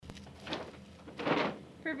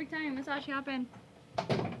perfect time. Masashi, hop in.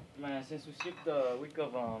 Man, since we skipped the week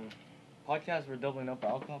of podcast, we're doubling up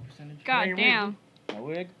our alcohol percentage. God damn. My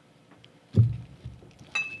wig. Oh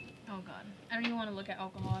God. I don't even want to look at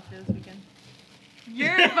alcohol after this weekend.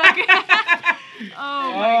 You're fucking.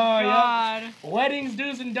 Oh my God. Yeah. Weddings,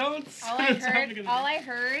 do's and don'ts. All I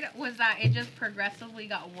heard was that it just progressively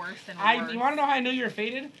got worse and worse. You want to know how I knew you were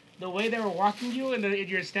faded? The way they were walking you in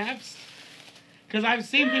your snaps. Because I've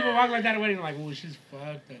seen people walk like that at weddings. Like, oh, she's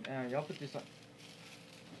fucked up. Y'all put this on.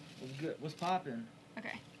 What's good? What's poppin'?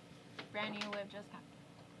 Okay. Brand new whip just happened.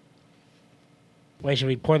 Wait, should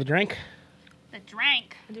we pour the drink? The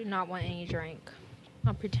drink. I do not want any drink.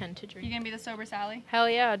 I'll pretend to drink. You gonna be the sober Sally? Hell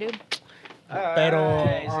yeah, dude. Pero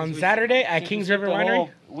on Saturday at Kings River Winery.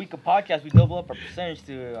 Week of podcast, we double up our percentage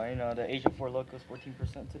to the Asian Four Locos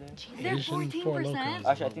 14% today. They're Asian 14%?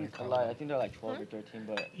 Actually, I think they're like 12 or 13,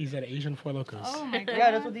 but He said Asian Four Locos. Oh my God.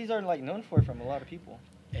 yeah, that's what these are like known for from a lot of people.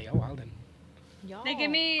 Hey, oh, well then.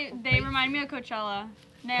 They remind me of Coachella.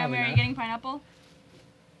 Naomi, Probably are you not. getting pineapple?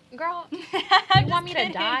 Girl, you you want me to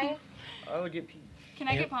die? I would get peach. Can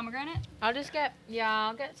I get pomegranate? I'll get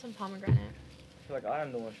some pomegranate. I feel like I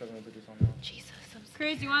am the one struggling to put this on now. Jesus, I'm so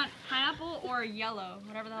Chris, you want pineapple or yellow?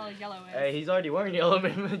 Whatever the hell yellow is. Hey, he's already wearing yellow,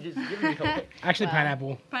 man. Just give me yellow. Actually,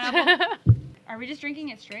 pineapple. Pineapple? Are we just drinking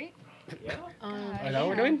it straight? Yeah. Is that what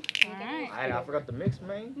we're doing? Alright. I forgot the mix,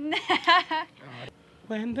 man.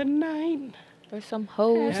 When the night. There's some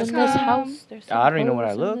hoes Yes, in this come. house. There's some I don't even know what I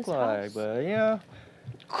hoes in look this like, house. but yeah.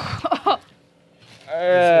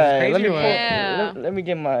 crazy Let me or what? Yeah. let me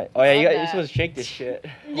get my. Oh yeah, you're that. supposed to shake this shit.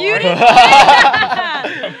 You didn't say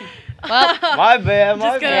that! Well, My bad, my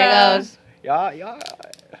Just gonna- there bad. it goes. Y'all. Dude,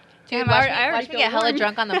 Damn, watch I already me feel get hella warm.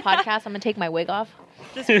 drunk on the podcast. I'm gonna take my wig off.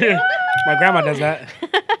 My grandma does that.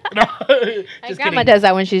 No, My just grandma kidding. does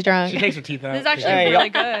that when she's drunk. She takes her teeth out. This is actually Hey, really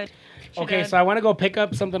good. Okay, so I want to go pick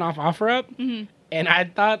up something off OfferUp, Mhm. and I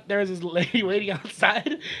thought there was this lady waiting outside.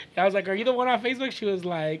 And I was like, "Are you the one on Facebook?" She was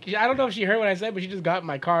like, "I don't know if she heard what I said, but she just got in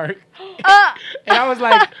my car." And I was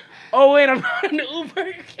like, "Oh wait, I'm not an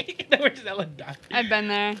Uber." They were just hella dumb. I've been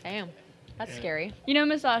there. Damn, that's scary. You know,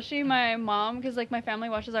 Masashi, my mom, because like my family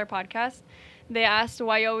watches our podcast, they asked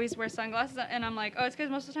why you always wear sunglasses, and I'm like, oh, it's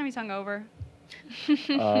because most of the time he's hungover.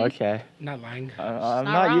 Oh, okay. Not lying. I'm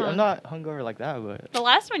not wrong. I'm not hungover like that, but. The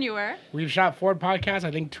last one you were. We've shot 4 podcasts.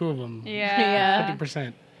 I think 2 of them. Yeah.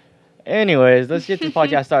 50%. Anyways, let's get this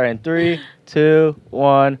podcast started in 3, 2,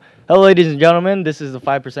 1. Hello, ladies and gentlemen. This is the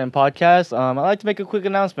 5% podcast. I'd like to make a quick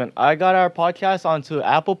announcement. I got our podcast onto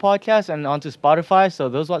Apple Podcasts and onto Spotify. So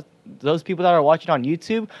those people that are watching on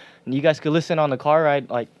YouTube, you guys could listen on the car ride,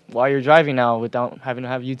 like while you're driving now, without having to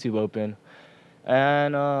have YouTube open.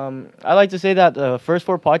 And I like to say that the first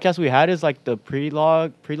 4 podcasts we had is like the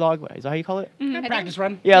pre-log. Is that how you call it? Mm-hmm. Practice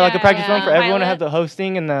run. Yeah, like a Yeah, practice yeah. run for everyone to Pilot. have the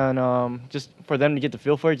hosting, and then just for them to get the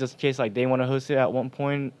feel for it, just in case like they want to host it at one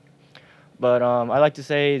point. But I like to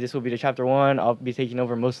say this will be the chapter 1. I'll be taking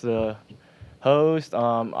over most of the host.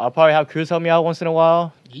 I'll probably have Cruz help me out once in a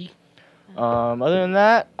while. Yee. Other than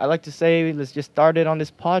that, I like to say let's just start it on this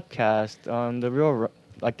podcast,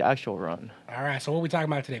 the actual run. All right, so what are we talking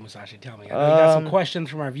about today, Musashi? Tell me. I know you got some Um, questions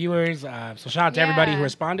from our viewers. So shout out to everybody who Yeah.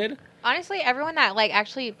 responded. Honestly, everyone that like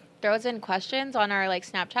actually throws in questions on our like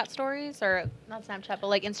Snapchat stories, or not Snapchat, but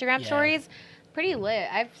like Instagram Yeah. stories, pretty lit.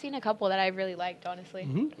 I've seen a couple that I've really liked, honestly.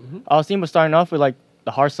 I was thinking about starting off with like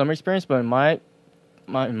the harsh summer experience, but in my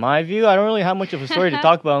view, I don't really have much of a story to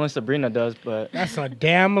talk about unless Sabrina does. But That's a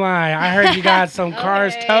damn lie. I heard you got some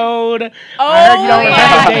cars Okay. towed. Oh, I heard you don't my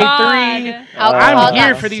have day God. 3. Alcohol I'm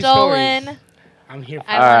here got for these stolen. stories. I'm here for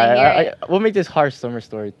I wanna hear it. we'll make this harsh summer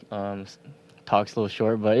story talks a little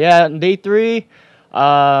short. But yeah, day 3,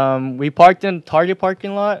 we parked in Target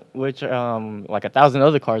parking lot, which like 1,000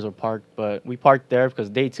 other cars were parked, but we parked there because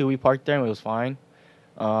day 2 we parked there and it was fine.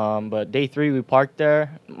 But day 3 we parked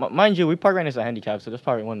there. Mind you, we parked right next to a handicap, so that's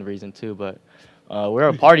probably one of the reasons too. But we're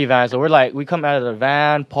a party van, so we're like, we come out of the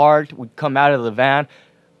van, parked. We come out of the van,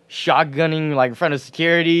 shotgunning like in front of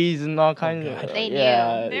securities and all kinds God. of. They knew.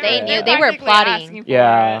 yeah, They knew. yeah. They were practically plotting. asking for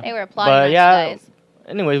Yeah. it. They were plotting But on yeah, you guys.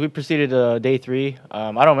 anyways, we proceeded to day 3.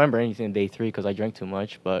 I don't remember anything in day 3 because I drank too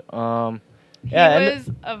much. But yeah, It was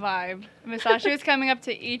a vibe. Masashi was coming up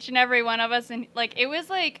to each and every one of us, and like it was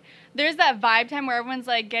like there's that vibe time where everyone's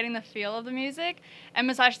like getting the feel of the music, and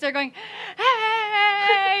Masashi's there going,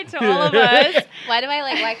 "Hey!" to all of us. Why do I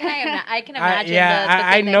like? Why can I can imagine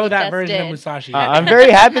I the thing know you that just version did. of Musashi. I'm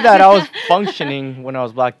very happy that I was functioning when I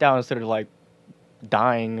was blacked out instead of like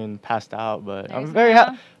dying and passed out. But I'm Nice. very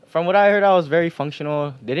happy. From what I heard, I was very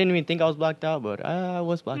functional. They didn't even think I was blacked out, but I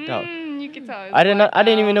was blacked out. You could tell. I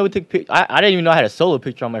didn't even know we took. I didn't even know I had a solo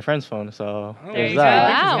picture on my friend's phone. So there's that.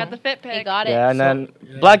 Wow. Wow. Got the fit pic. He got it. Yeah, and then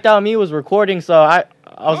blacked out me was recording, so I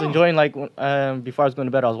was enjoying before I was going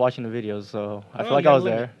to bed, I was watching the videos, so I feel like I was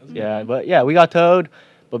there. Yeah, but yeah, we got towed.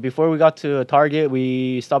 But before we got to Target,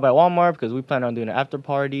 we stopped by Walmart because we planned on doing an after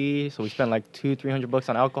party. So we spent like $200-300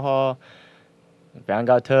 on alcohol. The van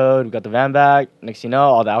got towed. We got the van back. Next,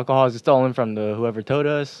 all the alcohol is stolen from whoever towed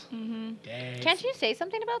us. Can't you say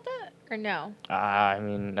something about that or no? I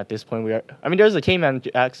mean, at this point, there's a Cayman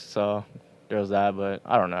X, so there was that. But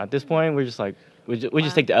I don't know. At this point, we're just like, we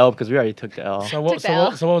just take the L because we already took the L. So what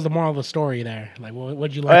was the moral of the story there? Like,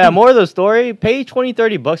 what'd you Oh, learn? yeah, more of the story. Pay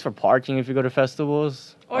 $20-30 for parking if you go to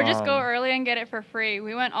festivals. Or just go early and get it for free.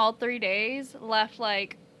 We went all 3 days, left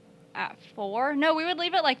like at 4. No, we would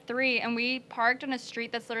leave at like 3, and we parked on a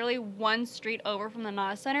street that's literally one street over from the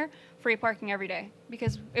NAS Center. Free parking every day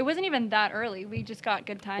because it wasn't even that early. We just got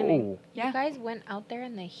good timing. Ooh. Yeah. You guys went out there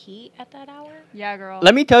in the heat at that hour? Yeah, girl.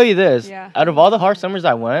 Let me tell you this. Yeah. Out of all the hot summers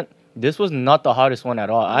I went, this was not the hottest one at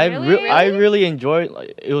all. Really? I really enjoyed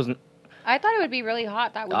it. Was I thought it would be really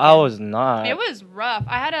hot that weekend. I was not. It was rough.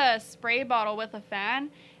 I had a spray bottle with a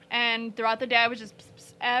fan, and throughout the day I was just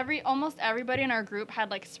almost everybody in our group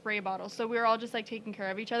had like spray bottles, so we were all just like taking care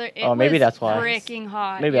of each other. It maybe was that's why. freaking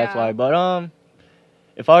hot. Maybe that's why. But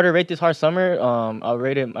if I were to rate this hot summer, I'll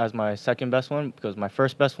rate it as my second best one because my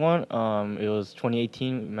first best one, it was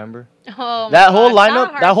 2018. Remember? Oh my That whole gosh,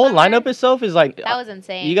 lineup. hot That whole summer? lineup itself is like. That was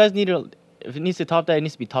insane. You guys need to. If it needs to top that, it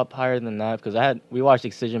needs to be top higher than that because we watched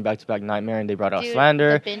Excision back-to-back Nightmare and they brought out Dude,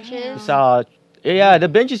 Slander. The benches. We saw, the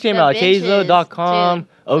benches came The out. benches, Keizo.com, dude,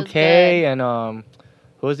 it was okay, and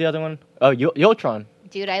who was the other one? Oh, Yotron.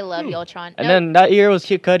 Dude, I love Yoltron. And then that year was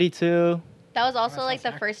Kid Cudi too. That was also like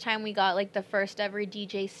the first time we got like the first ever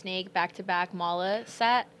DJ Snake back-to-back Mala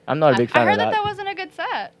set. I'm not a big fan I heard of that that. wasn't a good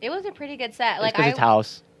set. It was a pretty good set. It's Like 'cause it's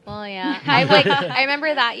house. Well, yeah. I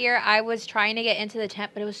remember that year I was trying to get into the tent,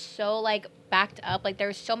 but it was so like backed up. Like there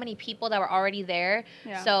were so many people that were already there.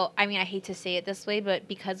 Yeah. So I mean, I hate to say it this way, but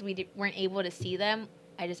because we weren't able to see them,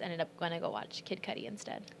 I just ended up going to go watch Kid Cudi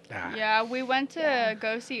instead. Yeah, we went to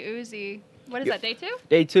go see Uzi. What is that, day 2?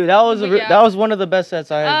 Day 2. That was Yeah. that was one of the best sets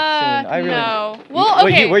I've seen. I really. No. Well,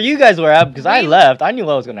 okay. Where you guys were at because I We- left. I knew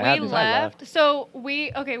what was gonna We happen. So I left. So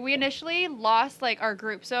we initially lost like our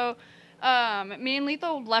group. So me and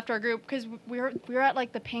Lethal left our group because we were at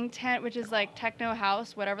like the Pink Tent, which is like techno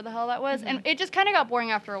house, whatever the hell that was, and it just kind of got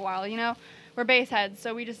boring after a while. We're bass heads,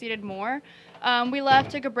 so we just needed more. We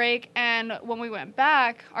left, took a break, and when we went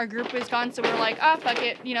back, our group was gone, so we were like, fuck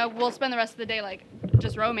it, we'll spend the rest of the day like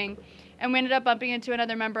just roaming. And we ended up bumping into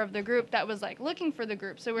another member of the group that was like looking for the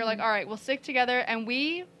group. So we were like, all right, we'll stick together, and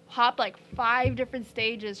we hopped like 5 different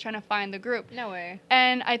stages trying to find the group. No way.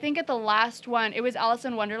 And I think at the last one, it was Alice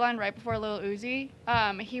in Wonderland right before Lil Uzi.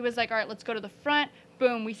 He was like, all right, let's go to the front.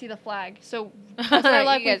 Boom, we see the flag. So that's our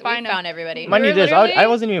luck. We found everybody. Mind you, We're this I literally-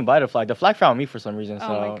 wasn't even by the flag. The flag found me for some reason. So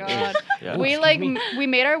Oh my god. yeah. We like we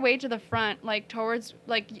made our way to the front, like towards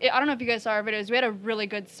like I don't know if you guys saw our videos. We had a really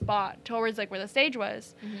good spot towards like where the stage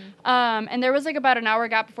was, and there was like about an hour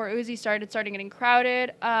gap before Uzi started getting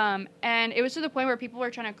crowded, and it was to the point where people were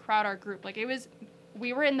trying to crowd our group. Like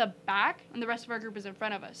we were in the back and the rest of our group was in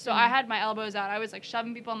front of us. So I had my elbows out. I was like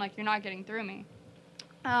shoving people. I'm like, you're not getting through me.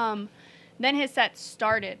 Then his set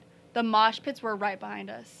started. The mosh pits were right behind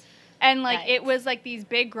us. And, like, it was, like, these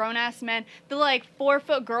big grown-ass men. The, like,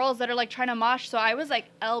 4-foot girls that are, like, trying to mosh. So I was, like,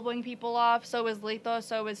 elbowing people off. So was Letho.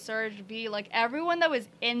 So was Surge V. Like, everyone that was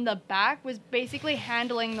in the back was basically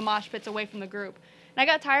handling the mosh pits away from the group. And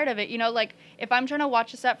I got tired of it. Like, if I'm trying to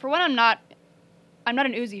watch a set, for one, I'm not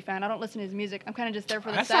an Uzi fan. I don't listen to his music. I'm kind of just there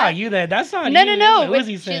for the set. That's on you then. That's on No, you. no, no. That's what Uzi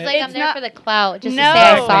She's said. like, I'm It's there not- for the clout, just No. to say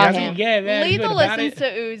I saw That's him. yeah, man. Lethal good about listens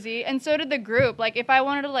it. to Uzi, and so did the group. Like, if I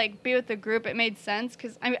wanted to, like, be with the group, it made sense,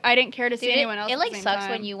 because I didn't care to see Dude, anyone else it at like the same sucks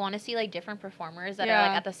time. when you want to see like different performers that are Yeah.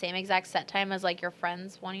 like at the same exact set time as like your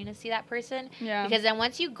friends wanting to see that person. Yeah. Because then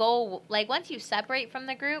once you separate from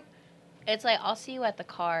the group, it's like I'll see you at the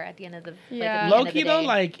car at the end of the Yeah. like, at the end Low of the key though, day.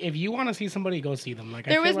 like if you want to see somebody, go see them. Like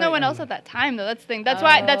I There feel was no like, one else at that time, though. That's the thing. That's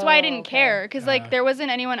why I didn't okay. care, because, like, there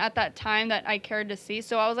wasn't anyone at that time that I cared to see,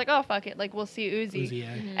 so I was like, oh, fuck it. Like, we'll see Uzi. Uzi,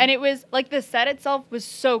 yeah. And it was, like, the set itself was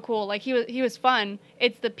so cool. Like, he was fun.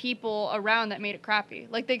 It's the people around that made it crappy.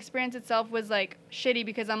 Like, the experience itself was, like, shitty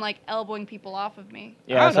because I'm, like, elbowing people off of me.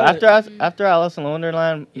 Yeah, I so don't know. after Alice in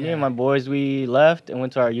Wonderland, me Yeah. and my boys, we left and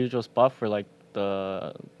went to our usual spot for like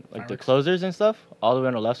the Fireworks? closers and stuff, all the way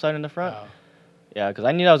on the left side in the front. Oh. Yeah, because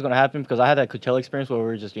I knew that was gonna happen because I had that Coachella experience where we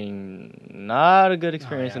were just getting not a good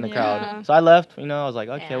experience yeah. in the Yeah. crowd. So I left. I was like,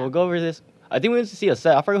 okay, Yeah. we'll go over this. I think we went to see a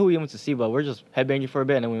set. I forgot who we went to see, but we're just headbanging for a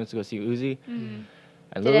bit, and then we went to go see Uzi. Mm-hmm.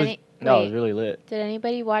 And Did Lil any- Uzi, that was wait. really lit. Did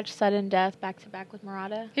anybody watch Sudden Death back to back with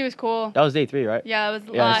Murata? He was cool. That was day 3, right? Yeah, it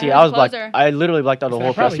was. Yeah. He See, I was blacked. closer. I literally blacked out the So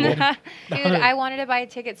whole they probably festival. did. Dude, I wanted to buy a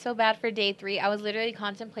ticket so bad for day 3. I was literally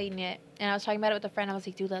contemplating it, and I was talking about it with a friend. I was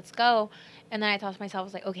like, dude, let's go. And then I thought to myself, I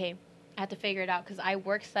was like, okay, I have to figure it out because I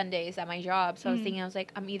work Sundays at my job. So I was thinking, I was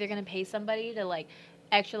like, I'm either going to pay somebody to like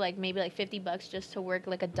extra, like maybe like $50 just to work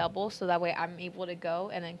like a double. So that way I'm able to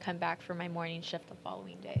go and then come back for my morning shift the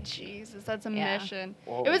following day. Jesus, that's a Yeah. mission.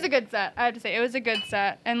 Whoa. It was a good set. I have to say, it was a good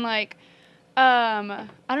set. And like, I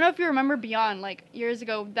don't know if you remember Beyond, like years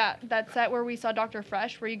ago, that set where we saw Dr.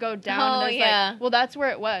 Fresh, where you go down. Oh, and there's yeah. well, that's where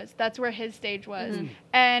it was. That's where his stage was. Mhm.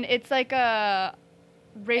 And it's like a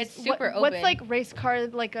race. It's super What's open. like race car?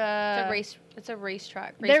 Like It's a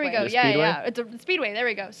racetrack. There we go. The Yeah, Speedway? yeah. It's a speedway. There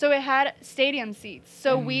we go. So it had stadium seats.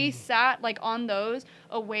 So we sat like on those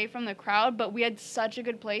away from the crowd, but we had such a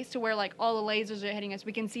good place to where like all the lasers are hitting us.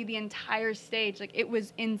 We can see the entire stage. Like it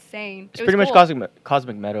was insane. It's It was pretty much cool.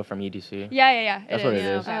 Cosmic Meadow from EDC. Yeah. That's what it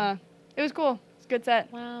is. Okay. It was cool. It's a good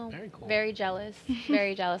set. Wow. Very cool. Very jealous.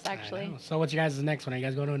 Very jealous, I actually. know. So what's your guys' next one? Are you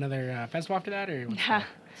guys going to another festival after that, or? What's Nah.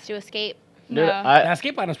 Let's do Escape. Dude, No. That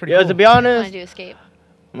escape line was pretty yeah, cool. to be I want to honest, do Escape.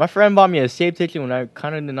 my friend bought me a Escape ticket when I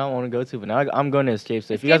kind of did not want to go to, but now I'm going to Escape.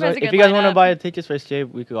 So if you Escape guys has want, a if good you guys want to lineup. buy a tickets for Escape,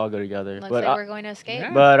 we could all go together. Looks But like we're going to Escape.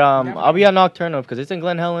 Yeah. I'll be at Nocturnal because it's in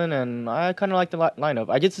Glen Helen, and I kind of like the lineup.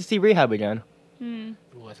 I get to see Rehab again. Hmm.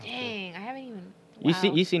 Ooh, that sounds cool. Dang, I haven't even.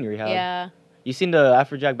 You seen Rehab? Yeah. You seen the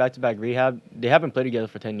Afrojack back-to-back Rehab? They haven't played together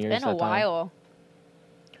for 10 years. It's been a that time. while.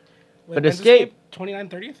 Wait, But when's Escape- 29th,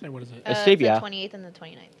 30th, or what is it? Escape, it's yeah. the 28th and the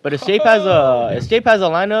 29th. But Escape has a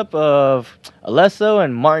lineup of Alesso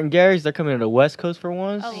and Martin Garrix. They're coming to the West Coast for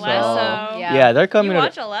once. Alesso. So, Yeah. yeah, they're You coming.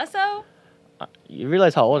 watch Alesso? You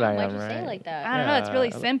realize how old I Why'd am, you right? say it like that? I don't know. It's really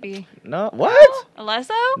Yeah. simpy. No, what? Alesso?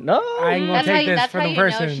 No. I ain't gonna That's how take you- this that's for how the you know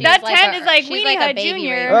person. she's That like 10 a- is like she's Weenie like a Hut baby Jr.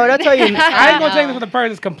 raver. Oh, that's how you. I ain't gonna No. take this for the person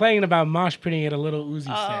that's complaining about mosh pitting at a little Uzi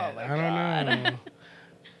set. my I don't know.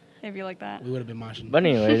 If you like that. We would have been moshing. But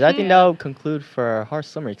anyways, I think that will conclude for our Heart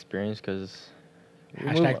Summer experience because.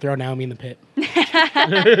 Hashtag throw Naomi in the pit.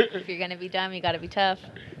 If you're gonna be dumb, you gotta be tough.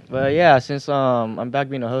 But yeah, since I'm back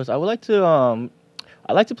being a host, I would like to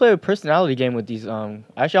I like to play a personality game with these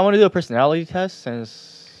actually I want to do a personality test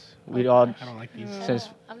since we all I don't like these. Since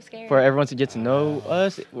I'm scared. for everyone to get to know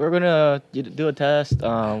us, we're gonna do a test.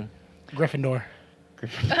 Gryffindor.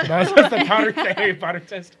 That's the Harry Potter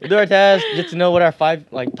test. We'll do our test, get to know what our 5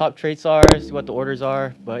 like top traits are, see what the orders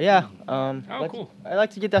are. But yeah, Cool. I'd like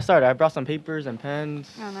to get that started. I brought some papers and pens.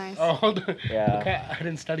 Oh, nice. Oh, hold on. Yeah. Okay, I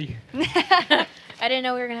didn't study. I didn't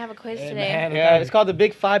know we were gonna have a quiz Hey, today. man. Yeah, it's called the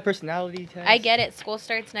Big 5 personality test. I get it. School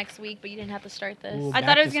starts next week, but you didn't have to start this. Ooh. I Back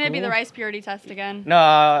thought it to was going to be the school? rice purity test again. No,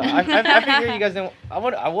 I figured you guys didn't. I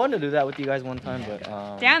want to do that with you guys one time,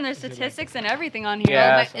 but Damn, there's statistics and everything on here.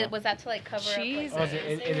 Yeah. Oh, was that to like cover Jesus. up? Oh, is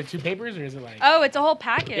it 2 papers or is it like? Oh, it's a whole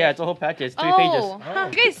packet. Yeah, it's a whole package. It's 3 Oh. pages. Oh.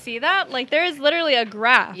 You guys see that? Like, there's literally a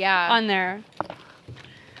graph Yeah. on there.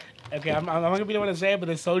 Okay, I'm not gonna be the one to say it, but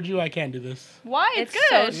the soju, I can't do this. Why? It's, It's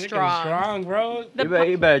so good. You're Strong. strong, bro. The,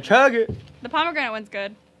 You better chug it. the pomegranate one's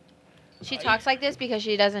good. She talks like this because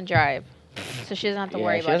she doesn't drive, so she doesn't have to Yeah,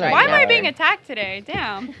 worry she about doesn't driving. Why am I Yeah. being attacked today?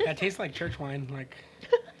 Damn. That tastes like church wine. Like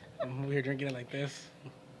we were drinking it like this.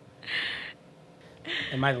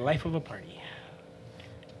 Am I the life of a party?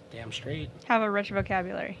 Damn straight. Have a rich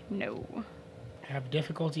vocabulary. No. Have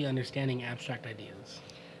difficulty understanding abstract ideas.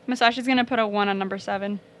 Masashi's going to put a 1 on number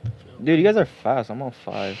 7. Dude, you guys are fast. I'm on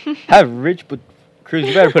 5. Have rich, but Cruz,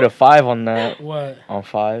 you better put a 5 on that. What? On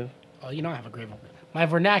 5. Oh, you know I have a great. My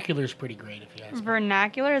vernacular is pretty great. If you ask me.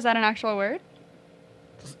 Vernacular? Is that an actual word?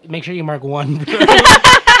 Make sure you mark 1.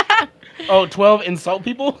 Oh, 12 insult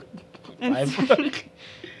people. 5.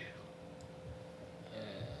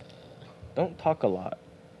 Don't talk a lot.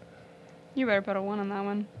 You better put a 1 on that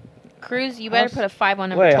one. Cruz, you better put a 5 on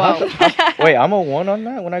number Wait, 12. wait, I'm a 1 on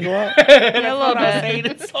that when I go out? That's little what I was bit. saying,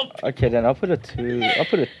 insult people. Okay, then I'll put a 2. I'll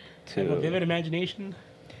put a Have a 2. vivid imagination.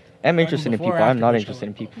 I'm interested in Before or people. I'm after not the interested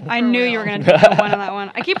in show? people. I For knew real. you were going to put a 1 on that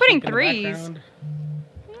one. I keep putting In the 3s. background.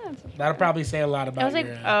 That'll probably say a lot I about was like,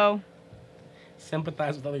 your Oh,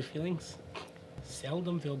 sympathize with others' feelings.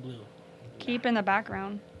 Seldom feel blue. keep in the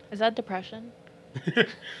background. is that depression?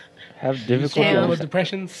 Have You difficulty. struggle Damn. with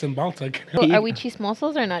depression, Cymbalta. Well, are we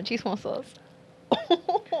chismosos or not chismosos?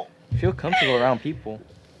 Feel comfortable around people.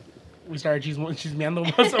 We started chismeando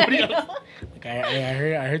about somebody else. Like I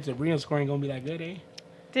heard Sabrina's scoring gonna be that good, eh?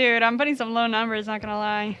 Dude, I'm putting some low numbers, not going to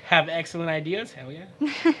lie. Have excellent ideas, hell yeah.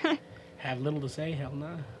 Have little to say, hell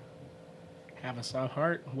nah. Have a soft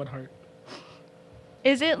heart, what heart?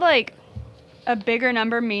 Is it like a bigger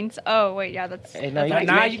number means. Oh wait, yeah, that's. Hey, no, that's you like-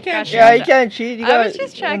 Nah, you can't gotcha. Yeah, you can't cheat. You I got was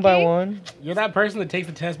just one by checking. one. You're that person that takes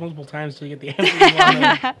the test multiple times till you get the answer you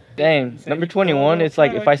want. Dang, Say, number 21. It's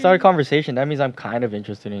like if I okay. start a conversation, that means I'm kind of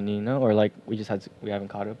interested in you, you know, or like we haven't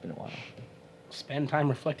caught up in a while. Spend time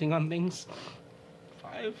reflecting on things.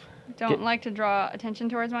 5. Don't like to draw attention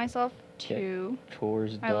towards myself. 2.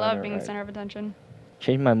 Chores. I done, love being the alright. center of attention.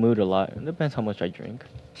 Change my mood a lot. It depends how much I drink.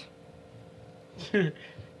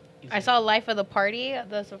 I saw life of the party.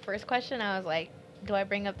 That's the first question. I was like, do I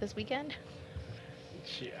bring up this weekend?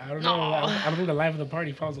 Shit, I don't know. I don't think the life of the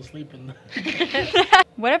party falls asleep in the...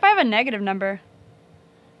 What if I have a negative number?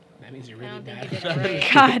 That means you're I really don't bad. think you did it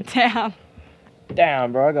right. God damn.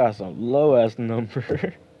 Damn, bro, I got some low ass number.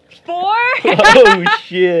 4? Oh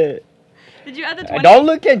shit! Did you add the 20? Don't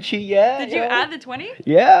look at cheat yet. Did you add the 20?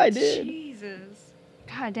 Yeah, I did. Jesus.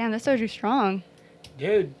 God damn, this soju's strong.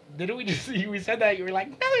 Dude, didn't we just... We said that, you were like,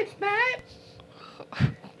 no, it's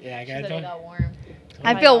not. Yeah, I She gotta said it tell. got warm.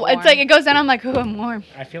 I my feel, God, it's warm. like, it goes down, I'm like, oh, I'm warm.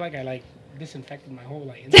 I feel like I like disinfected my whole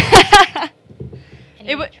like.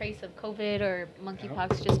 Any wa- trace of COVID or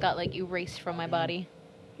monkeypox just got like erased from my body.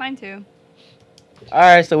 Mine too. All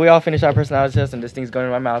right, so we all finished our personality test, and this thing's going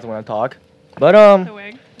in my mouth when I talk. But The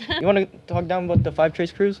wig. you want to talk down about the 5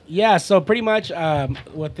 traits cruise? Yeah, so pretty much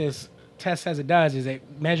what this test says it does is it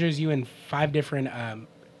measures you in 5 different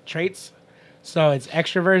traits. So it's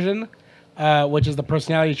extroversion, which is the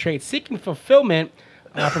personality trait seeking fulfillment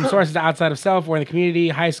from sources outside of self or in the community.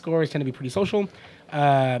 High scores tend to be pretty social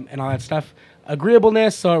and all that stuff.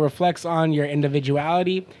 Agreeableness, so it reflects on your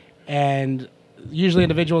individuality, and usually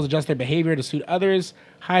individuals adjust their behavior to suit others.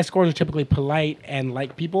 High scores are typically polite and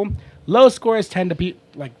like people. Low scores tend to be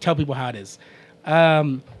like tell people how it is.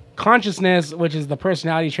 Consciousness, which is the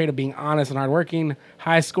personality trait of being honest and hardworking.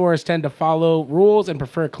 High scores tend to follow rules and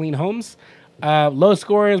prefer clean homes. Low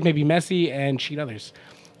scores may be messy and cheat others.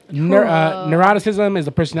 Neuroticism is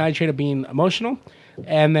the personality trait of being emotional.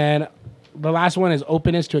 And then the last one is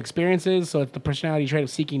openness to experiences. So it's the personality trait of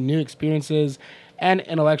seeking new experiences and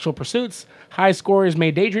intellectual pursuits. High scores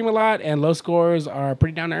may daydream a lot, and low scores are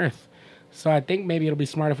pretty down to earth. So I think maybe it'll be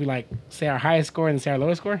smart if we like say our highest score and say our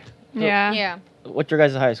lowest score. Yeah. Yeah. What's your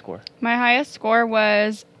guys' highest score? My highest score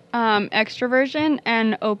was extroversion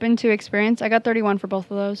and open to experience. I got 31 for both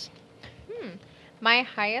of those. My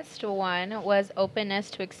highest one was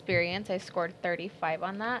openness to experience. I scored 35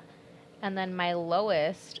 on that. And then my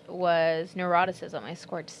lowest was neuroticism. I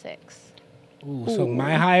scored 6. Ooh, so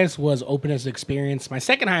my highest was openness to experience. My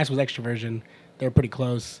second highest was extroversion. They were pretty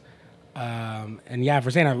close. And yeah,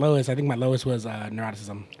 for saying our lowest, I think my lowest was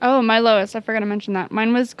neuroticism. Oh, my lowest. I forgot to mention that.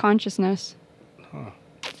 Mine was consciousness.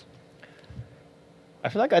 I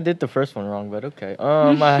feel like I did the first one wrong, but okay.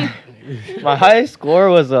 My my highest score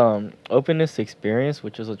was openness to experience,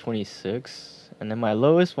 which was a 26, and then my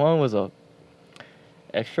lowest one was a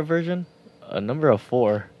extroversion, a number of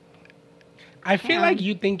 4. I feel Yeah. like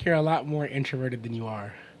you think you're a lot more introverted than you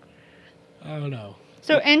are. I don't know.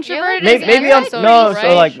 So introverted Maybe, is maybe I'm antisocial, no, right?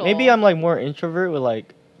 so like maybe I'm like more introvert with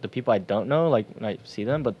like the people I don't know, like when I see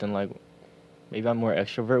them, but then like maybe I'm more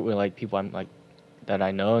extrovert with like people I'm like that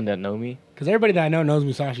I know and that know me. Because everybody that I know knows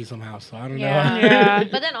Musashi somehow, so I don't Yeah. know. Yeah.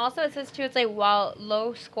 But then also it says too, it's like while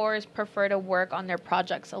low scores prefer to work on their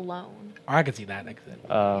projects alone. Oh, I could see that. I could see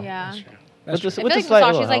that. Yeah. That's true. But That's this- true. I with feel the like slight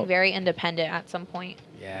Musashi's little like help. very independent at some point.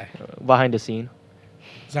 Yeah. Behind the scene.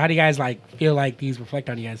 So how do you guys like feel like these reflect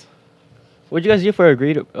on you guys? What'd you guys get for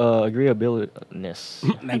agreeableness?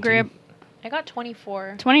 19. Agree. I got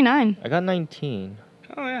 24. 29. I got 19.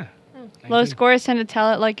 Oh yeah. Low 19. scores tend to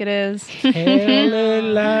tell it like it is. Tell it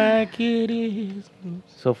like it is.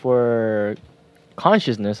 So for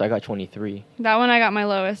consciousness, I got 23. That one I got my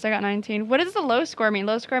lowest. I got 19. What does the low score mean?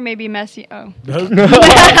 Low score may be messy. Oh.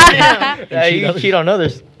 Yeah, you cheat on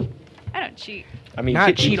others. I don't cheat. I mean,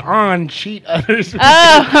 Not cheat on, cheat others.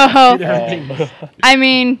 Oh. Everything. I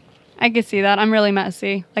mean, I could see that. I'm really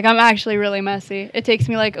messy. Like, I'm actually really messy. It takes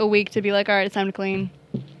me like a week to be like, all right, it's time to clean.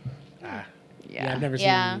 Yeah, I've never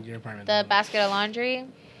Yeah. seen your apartment. The basket of laundry,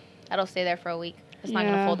 that'll stay there for a week. It's not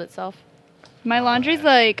Yeah. gonna fold itself. My laundry's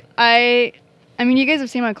like, I mean, you guys have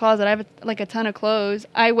seen my closet. I have like a ton of clothes.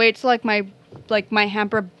 I wait till like my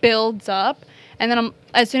hamper builds up, and then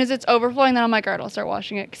as soon as it's overflowing, then I'm like, all right, I'll start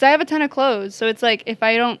washing it because I have a ton of clothes. So it's like if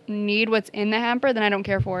I don't need what's in the hamper, then I don't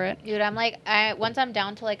care for it. Dude, I'm like, once I'm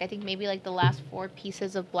down to like, I think maybe like the last 4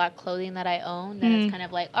 pieces of black clothing that I own, then it's kind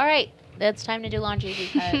of like, all right, it's time to do laundry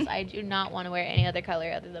because I do not want to wear any other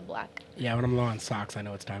color other than black. Yeah, when I'm low on socks, I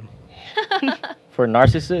know it's time. For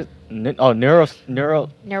narcissist,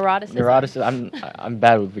 Neuroticism. neuroticism. I'm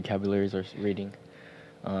bad with vocabularies or reading.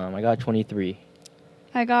 I got 23.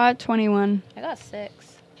 I got 21. I got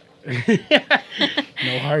 6.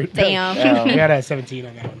 No heart. Damn. We got a 17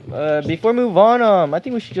 on that one. Before we move on, I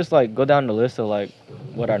think we should just like go down the list of like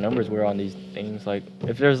what our numbers were on these things. Like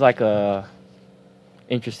if there's like a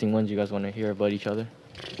interesting ones you guys want to hear about each other.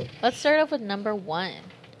 Let's start off with number 1.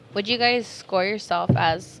 Would you guys score yourself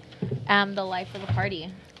as the life of the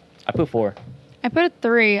party? I put 4. I put a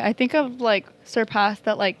 3. I think I've like surpassed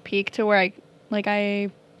that like peak to where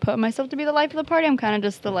I put myself to be the life of the party. I'm kind of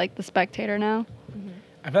just the spectator now.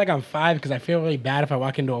 I feel like I'm 5 because I feel really bad if I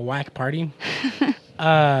walk into a whack party.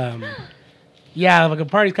 Yeah, like a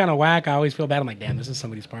party's kind of whack. I always feel bad. I'm like, damn, this is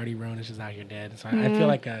somebody's party, bro, and it's just out here dead. So I feel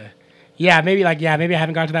like, maybe I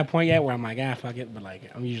haven't got to that point yet where I'm like, fuck it. But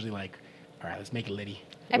like, I'm usually like, all right, let's make it litty.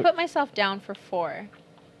 I put myself down for 4.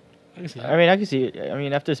 I can see that. I mean, I can see it. I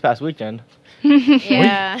mean, after this past weekend.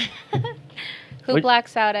 Yeah. Who What-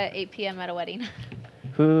 blacks out at 8 p.m. at a wedding?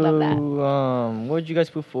 Who? Love that. What did you guys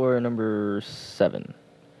put for number 7?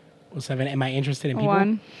 Well, 7. Am I interested in people?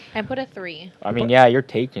 1. I put a 3. I mean, yeah, you're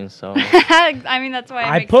taken, so. I mean, that's why it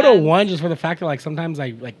I makes put a sense. 1 just for the fact that like sometimes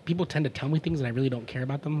like people tend to tell me things and I really don't care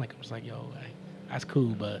about them. Like I'm just like, yo, that's cool,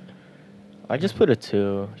 but I just put a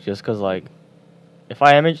 2, just because like, if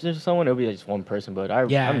I am interested in someone, it'll be just one person. But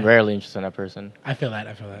I'm rarely interested in that person. I feel that.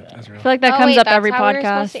 That's real. I feel like that comes up every how we were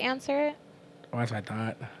supposed podcast. to answer it? Oh, that's what I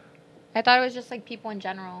thought. I thought it was just like people in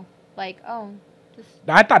general. Like,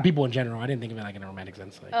 I thought people in general. I didn't think of it like in a romantic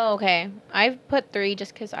sense. Like, oh, okay. I've put 3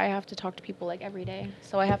 just because I have to talk to people like every day.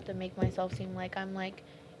 So I have to make myself seem like I'm like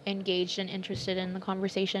engaged and interested in the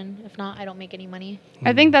conversation. If not, I don't make any money.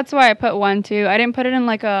 I think that's why I put 1 too. I didn't put it in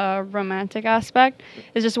like a romantic aspect.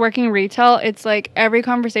 It's just working retail. It's like every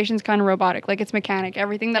conversation's kind of robotic. Like it's mechanic.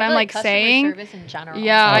 Everything that I I'm feel like customer saying. service in general.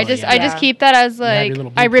 Yeah, Oh, I just yeah. keep that as You have your like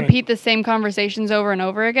little I blueprint. repeat the same conversations over and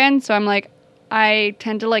over again. So I'm like, I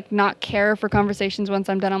tend to like not care for conversations. Once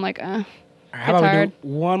I'm done, I'm like, All right, how It's about we hard. do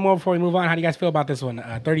one more before we move on? How do you guys feel about this one?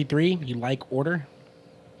 33. You like order?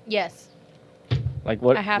 Yes. Like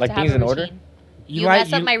what? I have Like to have things a in routine. order? You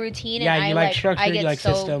mess up my routine, Yeah, and you I like structure. I You get like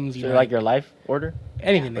so systems. So you like your life order?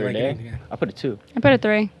 anything. For Like your day? anything, yeah. I put a 2. I put a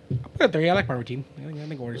 3. I put a 3. I like my routine. I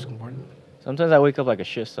think order's important. Sometimes I wake up like a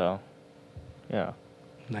shit, so yeah.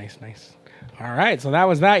 Nice. All right, so that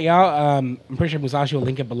was that, y'all. I'm pretty sure Musashi will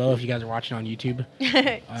link it below if you guys are watching on YouTube.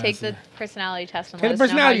 take the personality test and Take let the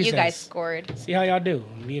us know how personality you guys test. scored. See how y'all do.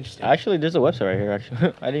 Be interested. Actually, there's a website right here.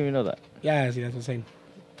 Actually, I didn't even know that. Yeah, see, that's what I'm saying.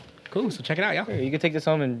 Cool. So check it out, y'all. Here, you can take this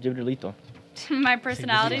home and give it a Lito. My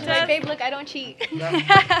personality Like, Like, test. babe, look, I don't cheat.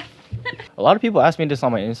 A lot of people ask me this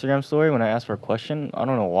on my Instagram story when I ask for a question. I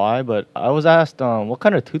don't know why, but I was asked, what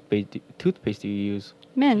kind of toothpaste do you use?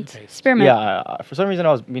 Mint. Toothpaste. Spearmint. Yeah, for some reason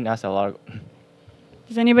I was being asked that a lot.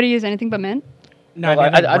 Does anybody use anything but mint? No, Well, I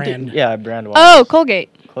did, brand. yeah, brand wise. Oh, Colgate.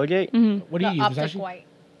 Colgate. Hmm. What do you The use, Optic Musashi? White.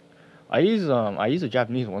 I use a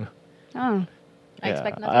Japanese one. Oh, I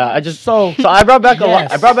expect nothing I less. just so I brought back a lot.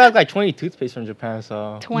 Yes. I brought back like 20 toothpaste from Japan.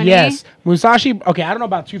 So 20. Yes, Musashi. Okay, I don't know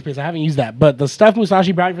about toothpaste. I haven't used that, but the stuff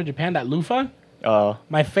Musashi brought me from Japan, that loofah,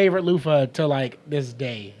 my favorite loofah to like this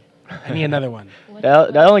day. I need another one. What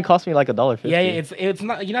that the- only cost me like $1.50. Yeah, it's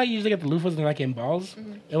not. You know, how you usually get the loofahs and they're like in balls.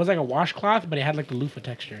 Mm-hmm. It was like a washcloth, but it had like the loofah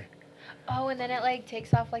texture. Oh, and then it like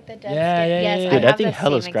takes off like the dead Yeah, skin. yeah, Yes, yeah, I yeah. Dude, that have thing the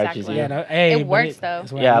hella same exact scratches one. you. Yeah, no, hey, It but works, though.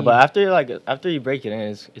 that's what I Yeah, need. but after you break it in,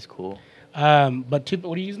 it's cool. But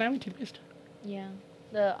what do you use now? Toothpaste? Yeah,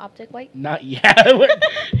 the Optic White. Not yeah.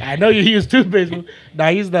 I know you use toothpaste. No,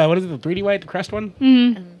 I use the what is it? The 3D white, the crest one.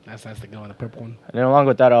 Mm-hmm. That's the good one, the purple one. And then along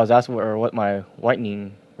with that, I was asked what my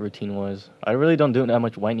whitening routine was. I really don't do that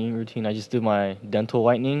much whitening routine. I just do my dental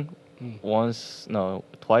whitening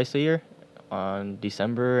twice a year, on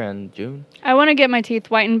December and June. I want to get my teeth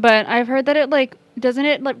whitened, but I've heard that it doesn't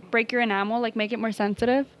it like break your enamel, like make it more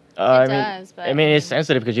sensitive? I mean, does, but I mean, it's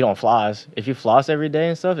sensitive because you don't floss. If you floss every day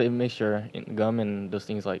and stuff, it makes your gum and those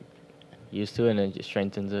things like used to it, and it just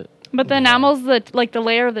strengthens it. But the Yeah. enamel's the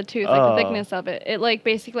layer of the tooth, like Oh. the thickness of it. It like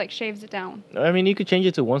basically like shaves it down. I mean, you could change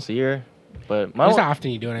it to once a year, but my That's how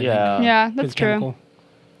often you do it. I think. Yeah. yeah, 'Cause that's it's true. chemical.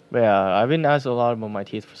 But yeah, I've been asked a lot about my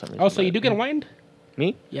teeth for some reason. Oh, so you but- do get whitened?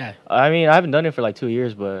 Me? Yeah. I mean, I haven't done it for like 2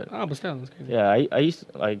 years, but Oh, but still, that's crazy. yeah, I used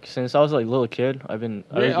like since I was like a little kid, I've been.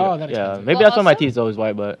 I Really? was- Oh, that's yeah. expensive. Maybe Well, that's why my also- teeth's always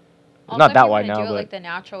white, but it's Also, not if that you white wanna now. do it But like the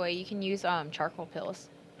natural way, you can use charcoal pills.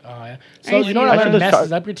 Oh yeah. Are So you you know what serious? I really should just messes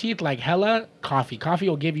start- up your teeth? Like hella coffee. Coffee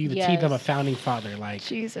will give you the teeth of a Yes. founding father. Like.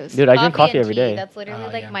 Jesus. dude, I drink coffee and every tea, day. That's literally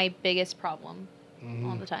Oh, like yeah. my biggest problem Mhm.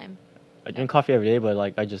 all the time. I drink coffee every day, but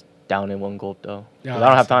like I just down in one gulp though. 'Cause Yeah, I don't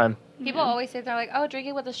have that's- time. People always say they're like, "Oh, drink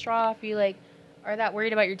it with a straw." If you like are that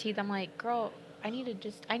worried about your teeth, I'm like, "Girl, I need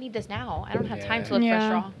this now. I don't have time to look for a Yeah.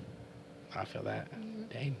 straw." I feel that. Mhm.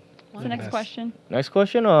 Dang. What's the next question? Next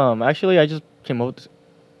question. Actually, I just came up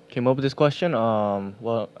with this question.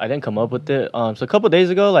 Well, I didn't come up with it. So a couple days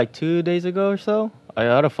ago, like 2 days ago or so, I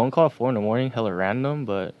got a phone call at 4 a.m, hella random,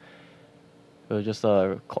 but it was just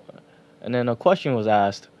and then a question was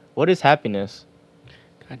asked: what is happiness?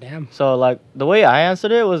 God damn. So like the way I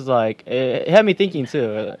answered it was like it had me thinking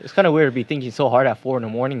too. It's kind of weird to be thinking so hard at 4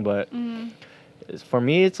 a.m, but for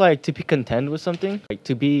me, it's like to be content with something, like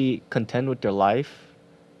to be content with your life,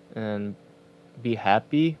 and be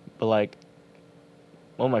happy. But like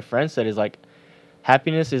what my friend said is like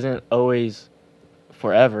happiness isn't always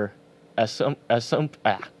forever. At a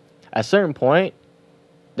certain point,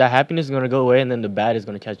 that happiness is gonna go away, and then the bad is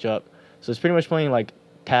gonna catch up. So it's pretty much playing like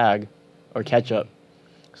tag or catch up.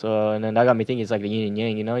 So and then that got me thinking it's like the yin and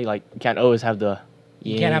yang. You know, you can't always have the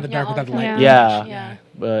yin. You can't have the dark without the light. Yeah.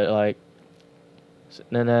 But like.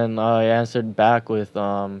 And then I answered back with,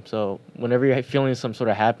 so whenever you're feeling some sort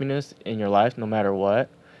of happiness in your life, no matter what,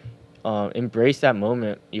 embrace that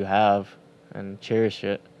moment you have and cherish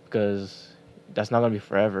it, because that's not going to be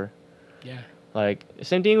forever. Yeah. Like,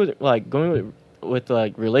 same thing with, like, going with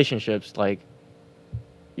like, relationships. Like,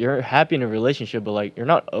 you're happy in a relationship, but, like, you're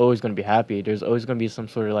not always going to be happy. There's always going to be some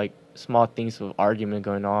sort of, like, small things of argument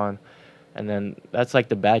going on. And then that's, like,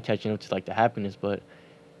 the bad catching up to, like, the happiness, but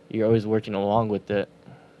you're always working along with it,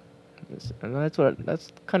 and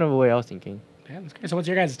that's kind of the way I was thinking. Yeah, that's great. So what's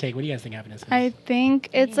your guys' take? What do you guys think happiness is? I think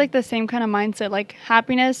it's like the same kind of mindset. Like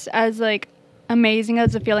happiness, as like amazing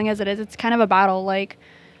as a feeling as it is, it's kind of a battle. Like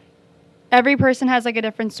every person has like a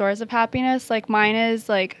different source of happiness. Like mine is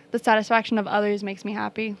like the satisfaction of others makes me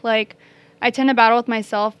happy. Like I tend to battle with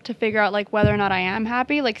myself to figure out like whether or not I am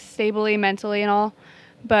happy, like stably, mentally, and all.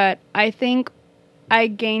 But I think I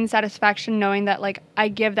gain satisfaction knowing that, like, I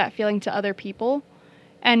give that feeling to other people,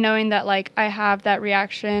 and knowing that, like, I have that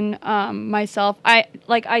reaction myself. I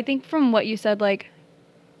think from what you said, like,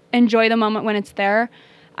 enjoy the moment when it's there.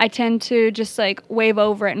 I tend to just, like, wave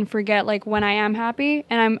over it and forget, like, when I am happy.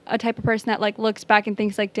 And I'm a type of person that, like, looks back and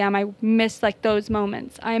thinks, like, damn, I miss, like, those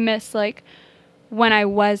moments. I miss, like, when I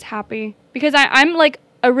was happy. Because I'm, like,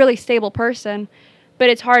 a really stable person, but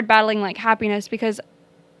it's hard battling, like, happiness because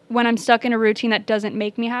when I'm stuck in a routine that doesn't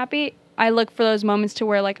make me happy, I look for those moments to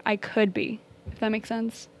where, like, I could be, if that makes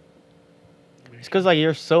sense. It's because, like,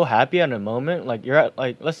 you're so happy at a moment. Like, you're at,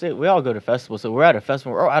 like, let's say we all go to festivals. So we're at a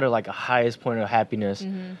festival. We're all at, like, a highest point of happiness.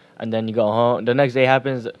 Mm-hmm. And then you go home. The next day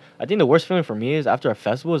happens. I think the worst feeling for me is after a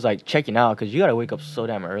festival is, like, checking out. Because you got to wake up so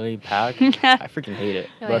damn early, pack. I freaking hate it.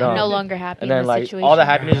 But I'm no longer happy and then, in like, situation. all the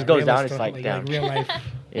happiness goes down. It's, like, damn. Like real life.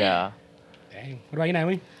 Yeah. Dang. What about you,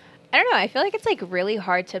 Naomi? I don't know. I feel like it's, like, really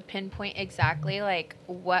hard to pinpoint exactly, like,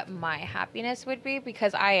 what my happiness would be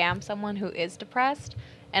because I am someone who is depressed.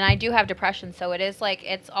 And I do have depression, so it is, like,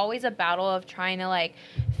 it's always a battle of trying to, like,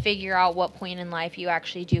 figure out what point in life you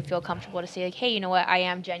actually do feel comfortable to say, like, hey, you know what, I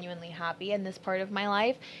am genuinely happy in this part of my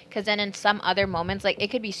life. Because then in some other moments, like, it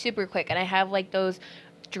could be super quick. And I have, like, those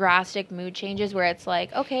drastic mood changes where it's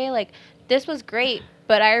like, okay, like, this was great,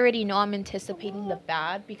 but I already know I'm anticipating the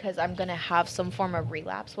bad because I'm going to have some form of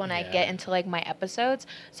relapse when I get into, like, my episodes.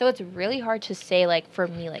 So it's really hard to say, like, for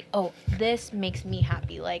me, like, oh, this makes me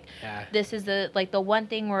happy. Like, this is the one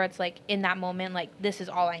thing where it's, like, in that moment, like, this is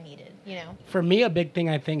all I needed, you know? For me, a big thing,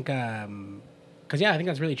 I think, because, I think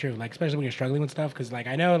that's really true. Like, especially when you're struggling with stuff. Because, like,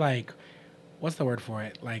 I know, like, what's the word for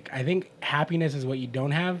it? Like, I think happiness is what you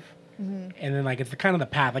don't have. Mm-hmm. And then, like, it's the kind of the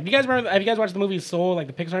path. Like, have you guys watched the movie Soul, like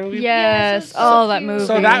the Pixar movie? Yes. Oh, that movie.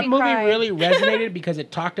 So that movie really resonated because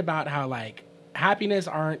it talked about how, like, happiness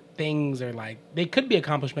aren't things or, like, they could be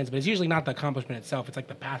accomplishments, but it's usually not the accomplishment itself. It's, like,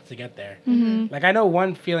 the path to get there. Mm-hmm. Like, I know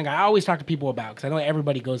one feeling I always talk to people about because I know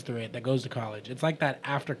everybody goes through it that goes to college. It's like that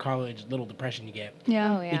after college little depression you get.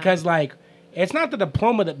 Yeah. Oh, yeah. Because, like, it's not the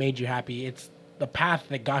diploma that made you happy. It's the path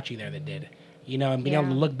that got you there that did. You know, and being able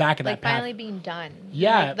to look back at that path. Like, finally being done.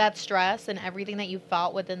 Yeah. Like, that stress and everything that you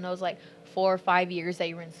felt within those, like, 4 or 5 years that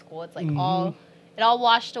you were in school, it's, like, it all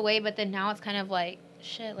washed away, but then now it's kind of like,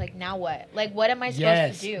 shit, like, now what? Like, what am I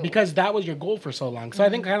supposed to do? Because that was your goal for so long. So I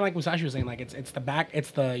think kind of like Musashi was saying, like,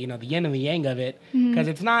 it's the, you know, the yin and the yang of it. Because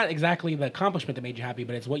it's not exactly the accomplishment that made you happy,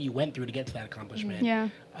 but it's what you went through to get to that accomplishment.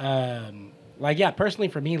 Yeah. Personally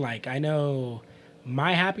for me, like, I know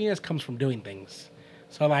my happiness comes from doing things.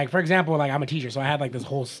 So, like, for example, like, I'm a teacher, so I had, like, this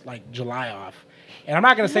whole, like, July off. And I'm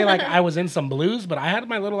not going to say, like, I was in some blues, but I had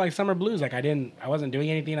my little, like, summer blues. Like, I wasn't doing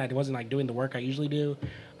anything. I wasn't, like, doing the work I usually do.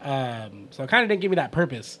 So it kind of didn't give me that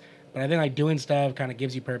purpose. But I think, like, doing stuff kind of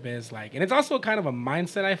gives you purpose. Like, and it's also kind of a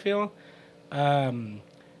mindset, I feel. Because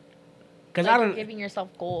like I don't... You're giving yourself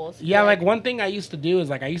goals. Yeah, like, one thing I used to do is,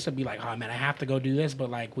 like, I used to be like, oh, man, I have to go do this. But,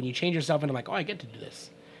 like, when you change yourself into, like, oh, I get to do this.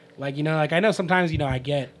 Like, you know, like I know sometimes, you know, I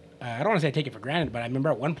get, I don't want to say I take it for granted, but I remember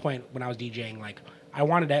at one point when I was DJing, like I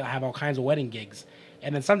wanted to have all kinds of wedding gigs.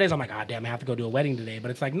 And then some days I'm like, oh, damn, I have to go do a wedding today.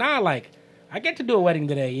 But it's like, nah, like I get to do a wedding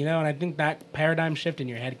today, you know? And I think that paradigm shift in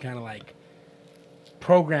your head kind of like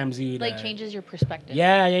programs you to, Like changes your perspective.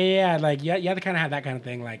 Yeah. Like, you have to kind of have that kind of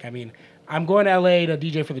thing. Like, I mean, I'm going to LA to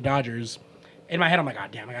DJ for the Dodgers. In my head, I'm like, oh,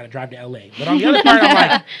 damn, I got to drive to LA. But on the other part, I'm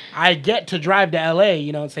like, I get to drive to LA,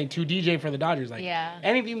 you know, and say to DJ for the Dodgers. Like,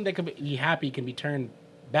 anything that could be happy can be turned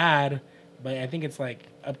bad. But I think it's like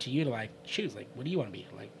up to you to like choose. Like, what do you want to be?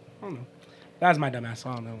 Like, I don't know. That's my dumbass.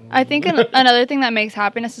 I don't know. I think another thing that makes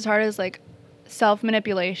happiness as hard is like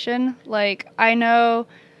self-manipulation. Like, I know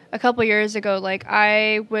a couple years ago, like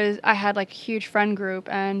I had like a huge friend group,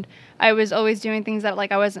 and I was always doing things that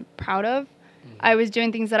like I wasn't proud of. I was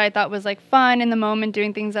doing things that I thought was like fun in the moment,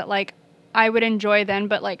 doing things that like I would enjoy then,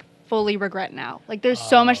 but like fully regret now. Like there's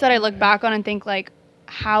so much that I look back on and think like,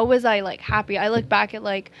 how was I like happy? I look back at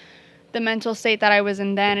like the mental state that I was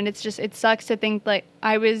in then, and it's just, it sucks to think like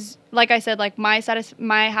I was, like I said, like my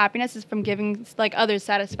happiness is from giving like others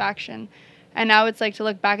satisfaction. And now it's like to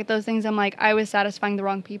look back at those things, I'm like, I was satisfying the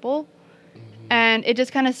wrong people. And it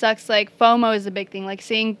just kind of sucks. Like FOMO is a big thing, like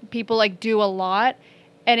seeing people like do a lot.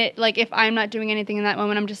 And it like, if I'm not doing anything in that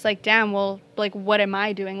moment, I'm just like, damn, well, like, what am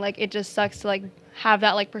I doing? Like, it just sucks to like have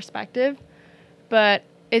that like perspective. But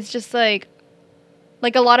it's just like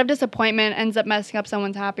a lot of disappointment ends up messing up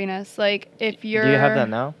someone's happiness. Like if you're... Do you have that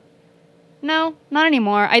now? No, not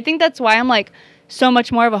anymore. I think that's why I'm like so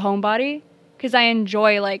much more of a homebody, because I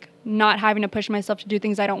enjoy like not having to push myself to do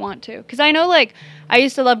things I don't want to. Because I know like I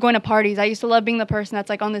used to love going to parties. I used to love being the person that's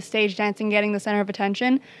like on the stage dancing, getting the center of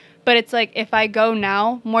attention. But it's like if I go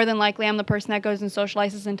now, more than likely I'm the person that goes and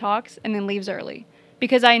socializes and talks and then leaves early.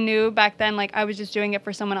 Because I knew back then like I was just doing it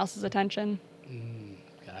for someone else's attention.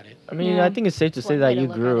 Got it. I mean, I think it's safe to say that you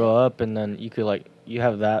grew up and then you could like, you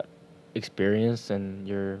have that experience and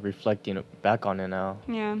you're reflecting back on it now.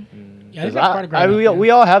 Yeah. Yeah, I think that's part of growing up,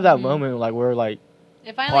 we all have that moment like we're like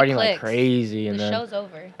it finally partying clicks. like crazy, and the then show's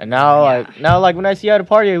over. And now like when I see you at a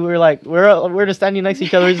party, we're just standing next to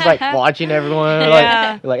each other, just like watching everyone.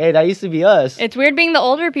 Yeah. Like hey, that used to be us. It's weird being the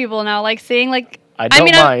older people now, like seeing like. I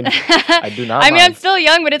don't mind. I do not. I mean, mind. I'm still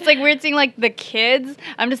young, but it's like weird seeing like the kids.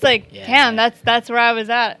 I'm just like, damn, that's where I was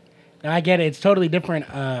at. No, I get it. It's totally different.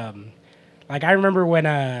 Like I remember when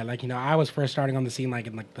like, you know, I was first starting on the scene, like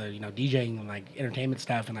in like the, you know, DJing and like entertainment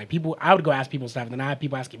stuff, and like people, I would go ask people stuff, and then I have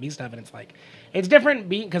people asking me stuff, and it's like, it's different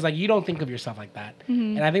being, because like you don't think of yourself like that,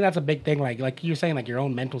 and I think that's a big thing. Like you're saying, like your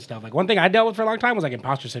own mental stuff. Like one thing I dealt with for a long time was like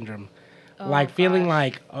imposter syndrome. Like feeling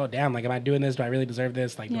like, oh damn, like am I doing this? Do I really deserve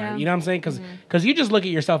this? Like, do I, you know what I'm saying? Because you just look at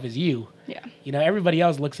yourself as you. Yeah. You know, everybody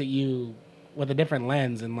else looks at you with a different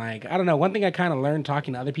lens, and like I don't know. One thing I kind of learned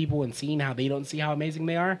talking to other people and seeing how they don't see how amazing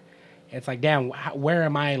they are. It's like, damn, where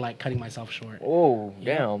am I like cutting myself short? Oh,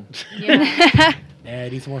 damn. Yeah. Yeah, I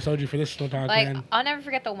need some more soju for this slow talk, like, man. I'll never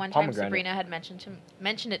forget the one time Sabrina had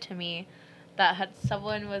mentioned it to me.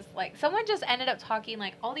 Someone just ended up talking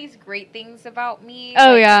like all these great things about me.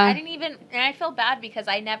 Oh, like, yeah. I didn't even, and I feel bad because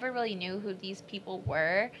I never really knew who these people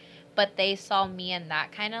were, but they saw me in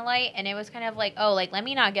that kind of light, and it was kind of like, oh, like let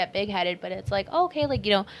me not get big headed, but it's like, oh, okay, like,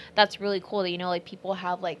 you know, that's really cool that, you know, like people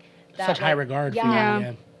have like that, such high regard for you.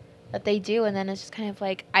 Yeah. That they do, and then it's just kind of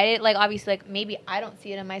like obviously like maybe I don't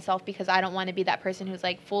see it in myself because I don't want to be that person who's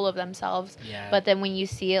like full of themselves. Yeah. But then when you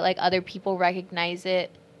see it, like other people recognize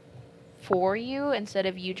it for you instead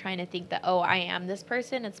of you trying to think that, oh, I am this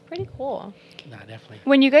person. It's pretty cool. Nah, definitely.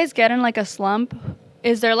 When you guys get in like a slump,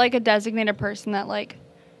 is there like a designated person that like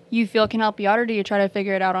you feel can help you out, or do you try to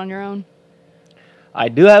figure it out on your own? I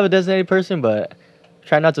do have a designated person, but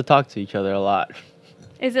try not to talk to each other a lot.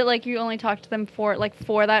 Is it like you only talk to them for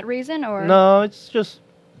that reason, or? No, it's just,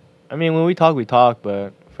 I mean, when we talk,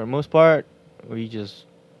 but for the most part, we just,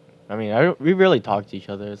 I mean, we rarely talk to each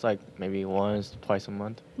other. It's like maybe once, twice a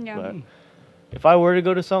month. Yeah. But if I were to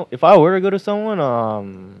go to someone,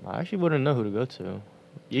 I actually wouldn't know who to go to.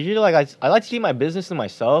 Usually, like I like to keep my business to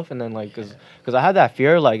myself, and then like, cause I have that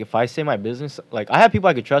fear, like if I say my business, like I have people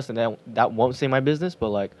I could trust, and that won't say my business, but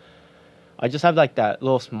like. I just have, like, that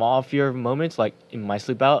little small fear of moments, like, in my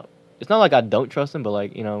sleep out. It's not like I don't trust them, but,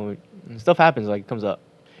 like, you know, stuff happens, like, it comes up.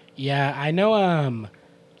 Yeah, I know,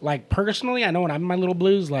 like, personally, I know when I'm in my little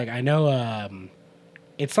blues, like, I know,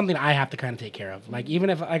 it's something I have to kind of take care of. Like, even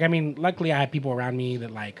if, like, I mean, luckily I have people around me that,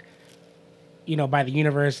 like, you know, by the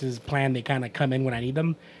universe's plan, they kind of come in when I need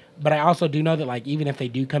them. But I also do know that, like, even if they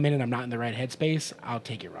do come in and I'm not in the right headspace, I'll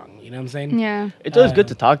take it wrong. You know what I'm saying? Yeah. It's always good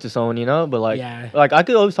to talk to someone, you know? But, like, like I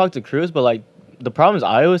could always talk to Cruz, but, like, the problems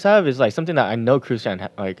I always have is like something that I know Cruz can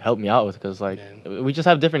like help me out with because like we just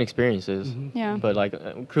have different experiences. Mm-hmm. Yeah. But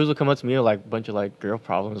like Cruz will come up to me with like a bunch of like girl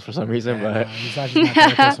problems for some reason. But Massage's my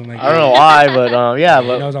therapist. I'm like, I don't know why. But yeah. he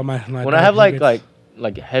But knows all my when I have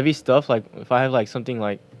like heavy stuff, like if I have like something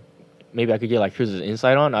like maybe I could get like Cruz's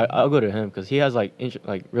insight on, I'll go to him because he has like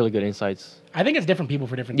like really good insights. I think it's different people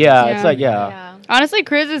for different Yeah, things. it's like yeah. Honestly,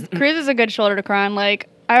 Cruz is a good shoulder to cry on. Like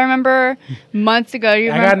I remember months ago. I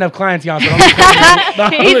got enough clients, y'all. So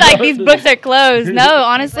don't He's like, these books are closed. No,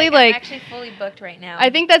 honestly, like I'm actually fully booked right now. I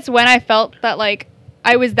think that's when I felt that like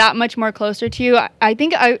I was that much more closer to you. I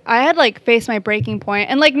think I had like faced my breaking point,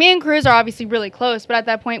 and like me and Cruz are obviously really close, but at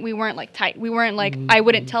that point we weren't like tight. We weren't like I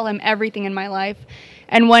wouldn't tell him everything in my life.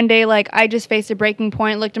 And one day like I just faced a breaking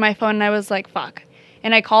point, looked at my phone, and I was like, fuck.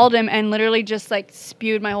 And I called him and literally just like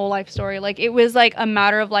spewed my whole life story. Like it was like a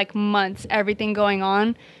matter of like months, everything going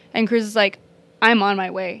on. And Cruz is like, I'm on my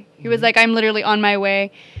way. He was like, I'm literally on my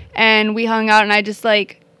way. And we hung out and I just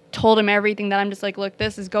like told him everything that I'm just like, look,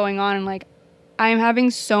 this is going on. And like, I'm having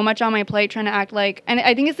so much on my plate trying to act like, and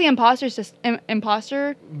I think it's the imposter syndrome.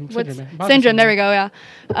 There we go.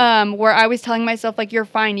 Yeah. Where I was telling myself like, you're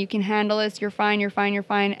fine. You can handle this. You're fine. You're fine. You're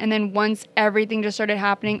fine. And then once everything just started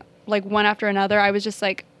happening, like one after another, I was just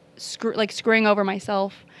like screwing over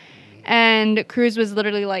myself. And Cruz was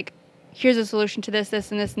literally like, here's a solution to this,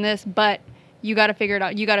 this, and this, and this, but you got to figure it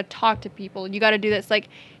out. You got to talk to people. You got to do this. Like,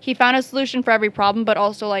 he found a solution for every problem, but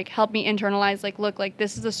also, like, help me internalize, like, look, like,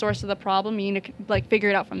 this is the source of the problem. You need to, like, figure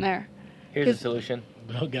it out from there. Here's the solution.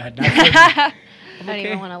 Oh, God. I don't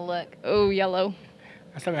even want to look. Oh, yellow.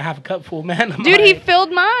 I still got half a cup full, man. Dude, he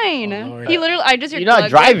filled mine. Oh, he literally, I just... You're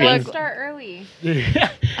not driving. Let's start early.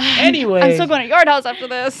 Anyway. I'm still going to Yard House after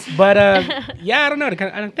this. But, yeah, I don't know.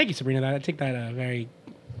 Thank you, Sabrina. I take that very...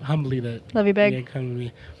 humbly that love you big. Yeah, come to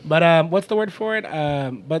me. But what's the word for it?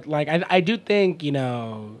 But like I do think, you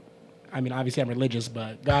know, I mean obviously I'm religious,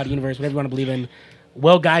 but God, universe, whatever you want to believe in,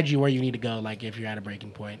 will guide you where you need to go, like if you're at a breaking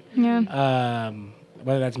point. Yeah.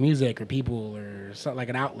 Whether that's music or people or something like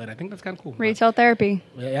an outlet, I think that's kind of cool. Retail therapy.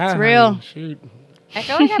 Yeah, it's real. I mean, shoot. I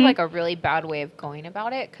feel like I have like a really bad way of going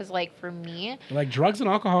about it because like for me, like drugs and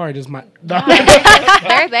alcohol are just my.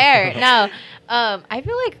 They're there. No, I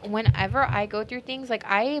feel like whenever I go through things, like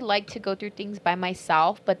I like to go through things by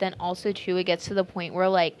myself, but then also too, it gets to the point where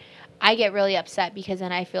like I get really upset because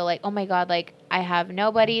then I feel like, oh my God, like I have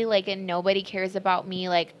nobody, like, and nobody cares about me,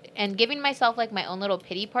 like, and giving myself like my own little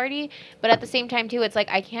pity party. But at the same time too, it's like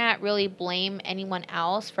I can't really blame anyone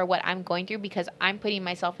else for what I'm going through because I'm putting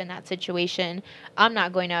myself in that situation. I'm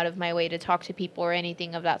not going out of my way to talk to people or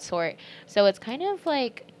anything of that sort. So it's kind of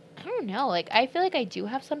like, I don't know, like I feel like I do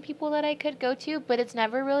have some people that I could go to, but it's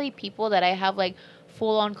never really people that I have like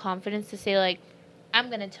full on confidence to say like, I'm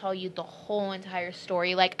going to tell you the whole entire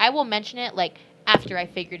story. Like I will mention it like after I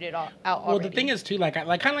figured it all out already. Well, the thing is too, like kind of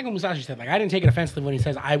like what Musashi said, like I didn't take it offensively when he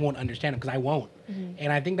says I won't understand him because I won't.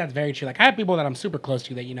 And I think that's very true. Like I have people that I'm super close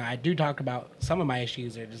to that, you know, I do talk about some of my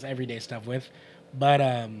issues or just everyday stuff with, but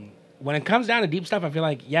when it comes down to deep stuff, I feel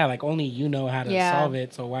like, yeah, like only you know how to solve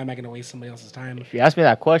it. So why am I going to waste somebody else's time? If you ask me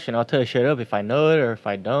that question, I'll tell you straight up if I know it or if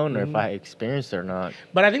I don't or if I experienced it or not.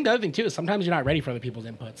 But I think the other thing too is sometimes you're not ready for other people's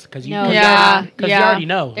inputs because you, you already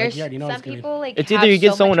know. There's like, you already know some people like it's either you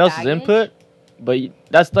get someone else's input, but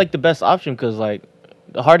that's like the best option because like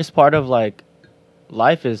the hardest part of like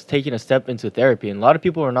life is taking a step into therapy, and a lot of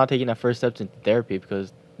people are not taking that first step into therapy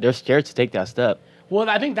because they're scared to take that step. Well,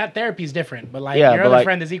 I think that therapy is different, but like your other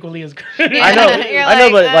friend is equally as good. I know,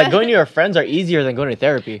 but like going to your friends are easier than going to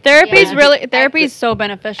therapy. Therapy is so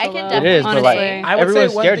beneficial. I can though, it is, honestly. but like I would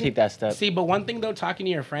everyone's say one scared thing, to take that step. See, but one thing though, talking to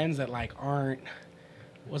your friends that like aren't,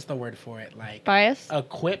 what's the word for it? Like bias,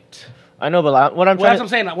 equipped. I know, but what I'm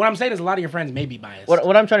saying is a lot of your friends may be biased.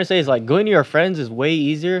 What I'm trying to say is like going to your friends is way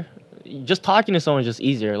easier. Just talking to someone is just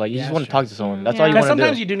easier. Like you just want to talk to someone. That's all you want to do. Because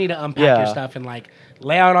sometimes you do need to unpack your stuff and like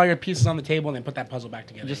lay out all your pieces on the table and then put that puzzle back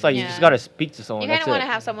together. Just like you just gotta speak to someone. You kind of want to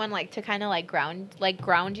have someone like to kind of like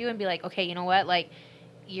ground you and be like, okay, you know what, like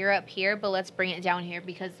you're up here, but let's bring it down here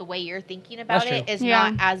because the way you're thinking about it is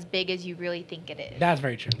not as big as you really think it is. That's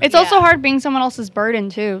very true. It's also hard being someone else's burden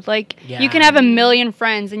too. Like you can have a million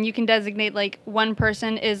friends and you can designate like one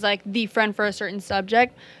person is like the friend for a certain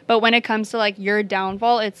subject, but when it comes to like your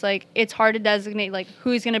downfall, it's like it's hard to designate like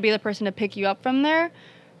who's going to be the person to pick you up from there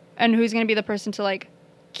and who's going to be the person to like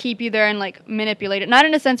keep you there and like manipulate it. Not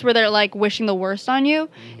in a sense where they're like wishing the worst on you.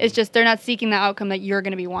 It's just they're not seeking the outcome that you're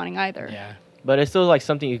going to be wanting either. Yeah. But it's still like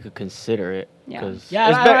something you could consider it. Yeah. Yeah, it's, I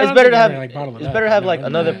it's don't better think to I have ever, like, bottle it it's up. better to have No, like no.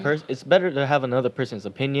 another person. It's better to have another person's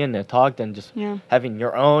opinion and talk than just Yeah. having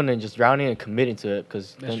your own and just drowning and committing to it,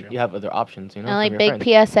 because That's then true. you have other options. You know, And like from your big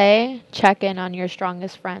friends. PSA, check in on your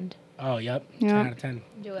strongest friend. Oh, yep. Yep. 10 out of 10.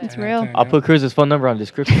 Do It's 10 out of real. 10, I'll yep. put Cruz's phone number on the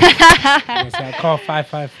description. Yes, I'll call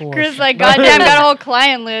 554. Cruz like, goddamn, got a whole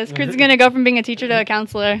client list. Cruz is gonna go from being a teacher to a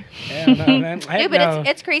counselor. Yeah, no, man. Dude, but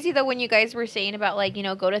it's crazy though when you guys were saying about like, you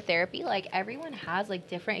know, go to therapy. Like everyone has like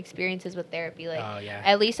different experiences with therapy. Like Oh, yeah.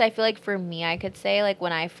 at least I feel like for me, I could say like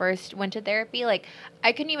when I first went to therapy, like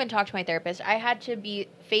I couldn't even talk to my therapist. I had to be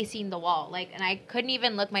facing the wall, like, and I couldn't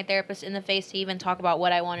even look my therapist in the face to even talk about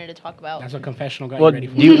what I wanted to talk about. That's what confessional got Well, you ready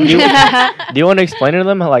do for. you want to explain to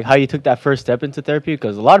them how you took that first step into therapy?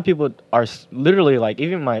 Because a lot of people are literally like,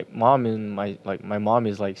 even my mom and my mom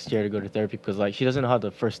is like scared to go to therapy because like she doesn't know how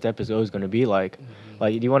the first step is always going to be like.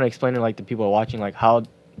 Like, do you want to explain to like the people watching like how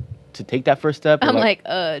to take that first step? Or, I'm like,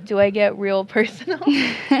 do I get real personal?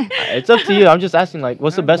 it's up to you. I'm just asking like,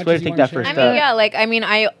 what's the How best much way do to you take wanna that share? first I step? mean, yeah, like, I mean,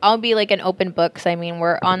 I'll be like an open book. 'Cause I mean,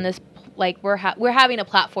 we're on this, like, we're having a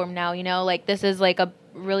platform now, you know, like, this is like a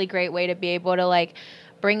really great way to be able to like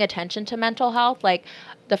bring attention to mental health. Like,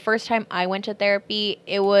 the first time I went to therapy,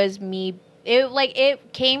 it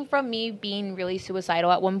came from me being really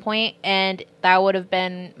suicidal at one point, and that would have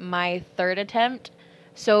been my third attempt.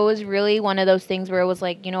 So it was really one of those things where it was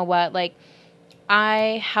like, you know what, like,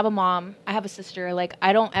 I have a mom, I have a sister, like,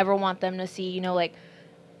 I don't ever want them to see, you know, like,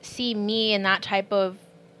 see me in that type of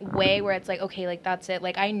way where it's like, okay, like, that's it,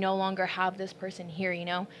 like, I no longer have this person here, you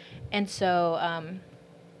know. And so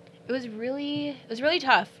it was really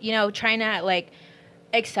tough, you know, trying to like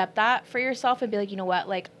accept that for yourself and be like, you know what,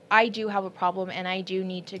 like, I do have a problem and I do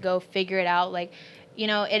need to go figure it out. Like, you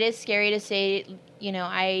know, it is scary to say, you know,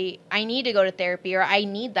 I need to go to therapy, or I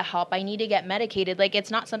need the help, I need to get medicated. Like,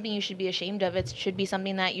 it's not something you should be ashamed of. It should be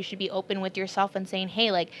something that you should be open with yourself and saying,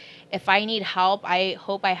 hey, like, if I need help, I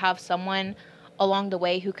hope I have someone along the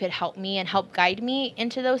way who could help me and help guide me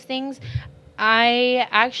into those things. I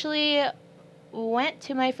actually went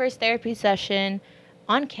to my first therapy session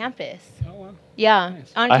on campus. Oh, wow. Yeah,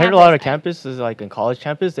 Nice. on I campus. heard a lot of campuses, like in college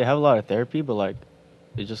campus, they have a lot of therapy, but like,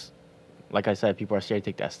 it just, like I said, people are scared to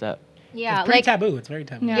take that step. Yeah, It's pretty like, taboo. It's very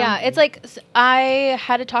taboo. Yeah. yeah, it's like I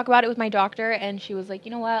had to talk about it with my doctor, and she was like,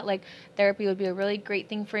 you know what, like, therapy would be a really great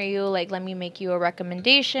thing for you. Like, let me make you a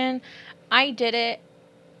recommendation. I did it,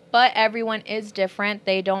 but everyone is different.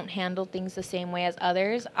 They don't handle things the same way as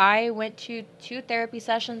others. I went to 2 therapy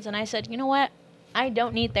sessions, and I said, you know what, I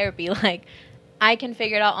don't need therapy. Like, I can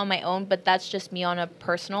figure it out on my own, but that's just me on a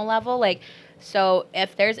personal level. Like, so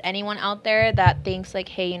if there's anyone out there that thinks like,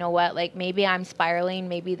 hey, you know what, like, maybe I'm spiraling,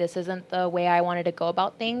 maybe this isn't the way I wanted to go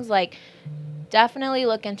about things, like, definitely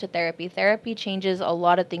look into therapy. Therapy changes a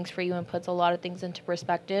lot of things for you and puts a lot of things into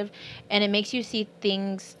perspective, and it makes you see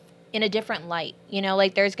things in a different light. You know,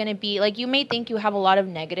 like, there's going to be, like, you may think you have a lot of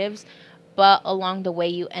negatives, but along the way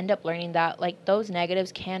you end up learning that, like, those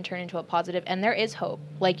negatives can turn into a positive, and there is hope.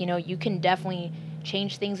 Like, you know, you can definitely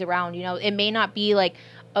change things around. You know, it may not be like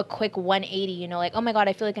a quick 180, you know, like, oh my God,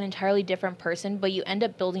 I feel like an entirely different person, but you end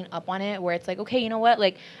up building up on it where it's like, okay, you know what,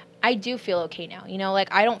 like, I do feel okay now, you know, like,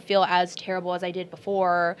 I don't feel as terrible as I did before,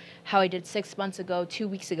 or how I did 6 months ago, 2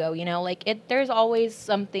 weeks ago, you know, like, there's always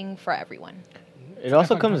something for everyone. It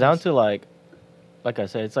also Definitely comes down happens. to like I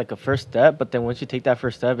said, it's like a first step, but then once you take that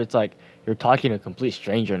first step, it's like you're talking to a complete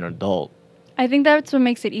stranger, an adult. I think that's what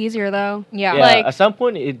makes it easier, though. Yeah. Yeah, Like- at some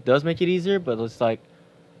point it does make it easier, but it's like,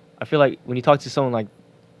 I feel like when you talk to someone like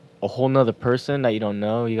a whole nother person that you don't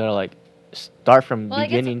know, you gotta like start from Well, like,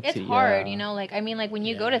 beginning it's to hard, yeah. you know, like, I mean, like, when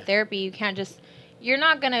you go Yeah. to therapy, you can't just, you're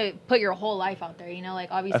not gonna put your whole life out there, you know, like,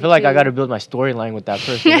 obviously. I feel like I too- gotta build my storyline with that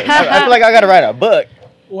person. I feel like I gotta write a book.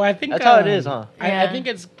 Well, I think That's how it is, huh? I Yeah. think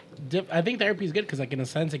it's. I think therapy is good because, like, in a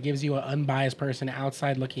sense, it gives you an unbiased person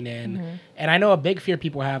outside looking in. Mm-hmm. And I know a big fear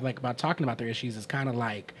people have, like, about talking about their issues is kind of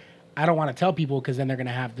like, I don't want to tell people because then they're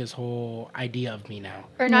gonna have this whole idea of me now.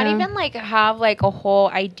 Or not Yeah. even like have like a whole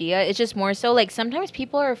idea. It's just more so like sometimes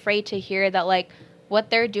people are afraid to hear that like what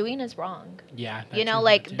they're doing is wrong. Yeah, You know, that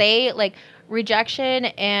like too. they like rejection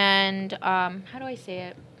and how do I say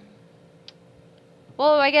it?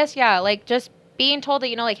 Well, I guess yeah, like just being told that,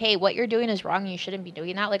 you know, like, hey, what you're doing is wrong, you shouldn't be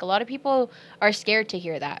doing that. Like, a lot of people are scared to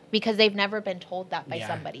hear that because they've never been told that by Yeah.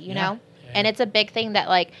 somebody, you Yeah. know? Yeah. And it's a big thing that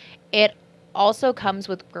like it also comes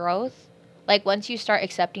with growth. Like, once you start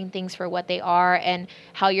accepting things for what they are and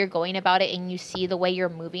how you're going about it, and you see the way you're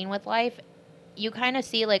moving with life, you kind of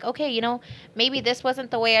see like, okay, you know, maybe this wasn't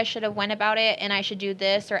the way I should have went about it, and I should do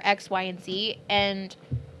this or X, Y, and Z. And,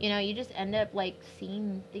 you know, you just end up like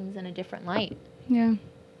seeing things in a different light. Yeah.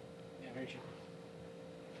 Yeah, very true.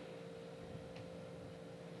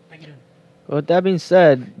 With that being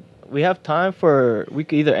said, we have time for. We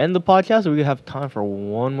could either end the podcast or we could have time for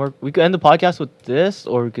one more. We could end the podcast with this,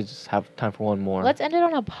 or we could just have time for one more. Let's end it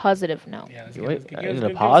on a positive note. Yeah, Wait, is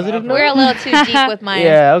it a positive note? We're a little too deep with my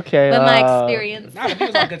Yeah. Okay. with my experience. Nah, but it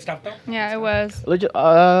was all good stuff though. Yeah, it was.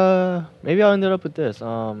 Maybe I'll end it up with this.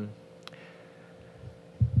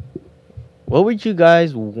 What would you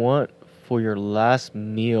guys want for your last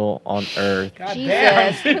meal on Earth? God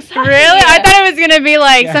Jesus. damn. Really? I thought it was gonna be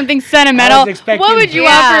like Yeah. something I sentimental. was expecting- What would you Yeah.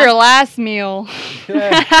 want for your last meal?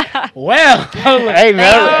 Well, Hey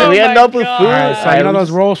man, Oh we end my up with God. food. Alright, so you Alright, know we those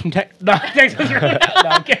just- rolls from Texas? No, Texas. No,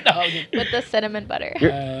 I'm kidding. With the cinnamon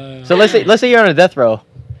butter. So let's say you're on a death row,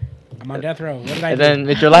 I'm on death row. What did I and do? then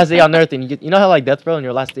it's your last day on Earth, and you know how like death row on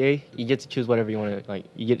your last day, you get to choose whatever you want to like.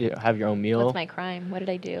 You get to have your own meal. What's my crime? What did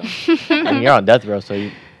I do? I mean, you're on death row, so you.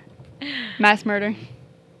 Mass murder.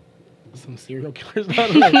 Some serial killers.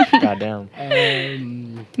 Goddamn.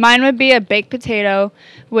 Mine would be a baked potato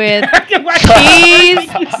with cheese,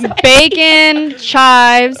 bacon,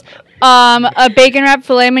 chives, a bacon wrapped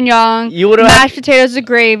filet mignon, You would've mashed potatoes with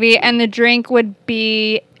gravy, and the drink would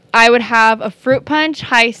be I would have a fruit punch,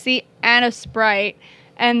 high C, and a Sprite,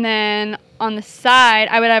 and then on the side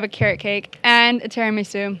I would have a carrot cake and a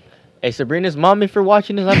tiramisu. Hey, Sabrina's mom, if you're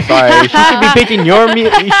watching this, I'm sorry. She should be picking your meal.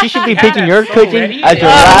 She should be picking your so cooking ready. as your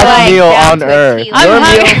Oh last my meal God, on to Earth. a T. Your I'm meal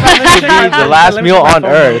hungry. should be the last meal on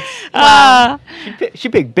Earth. Uh, She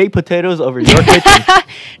picked baked potatoes over your kitchen.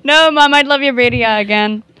 no, Mom, I'd love your birria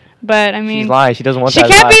again. But, I mean, She's lying. She doesn't want she that.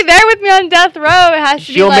 can't be there with me on death row. It has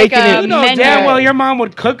to She'll be like make it a in- You know menu. damn well your mom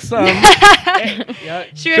would cook some. Yeah.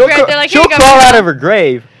 She would be right there like, she'll here you go, crawl Mama. out of her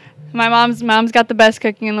grave. My mom's got the best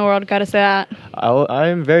cooking in the world. Gotta say that.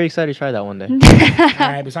 I'm very excited to try that one day. All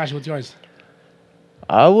right, Bisashi, what's yours?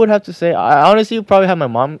 I would have to say, I honestly would probably have my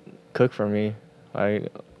mom cook for me.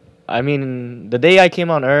 Like, I mean, the day I came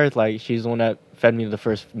on Earth, like, she's the one that fed me the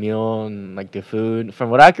first meal and, like, the food. From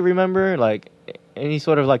what I can remember, like, any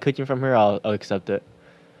sort of, like, cooking from her, I'll accept it.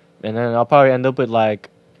 And then I'll probably end up with, like,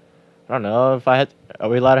 I don't know, if I had, are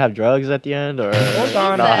we allowed to have drugs at the end, or? Hold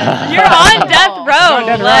on. You're on death row. on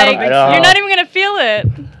death row, I don't Like, think so. you're not even gonna feel it.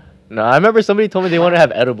 No, I remember somebody told me they want to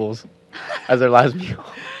have edibles as their last meal.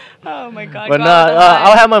 Oh my God. But go no, out with the I'll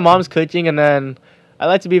lie. have my mom's cooking, and then I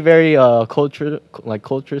like to be very culture,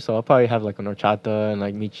 so I'll probably have like a horchata and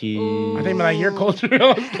like michi. I think like your culture.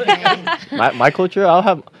 My culture, I'll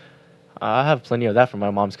have plenty of that from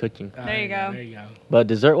my mom's cooking. There you go. There you go. But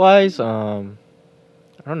dessert wise, I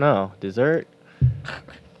don't know. Dessert,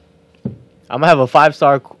 I'm gonna have a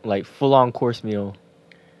 5-star like full on course meal.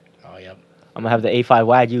 Oh, yep. I'm gonna have the A5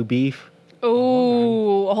 Wagyu beef.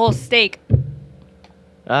 Ooh, a whole steak.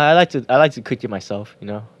 I like to cook it myself. You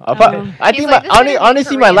know. I He's think like, "This better be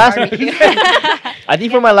honestly my Korean last. barbecue." I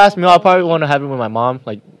think for my last meal, I'll probably want to have it with my mom.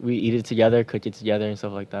 Like, we eat it together, cook it together, and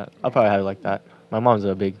stuff like that. I'll probably have it like that. My mom's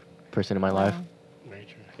a big person in my life. Very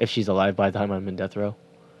true. If she's alive by the time I'm in death row.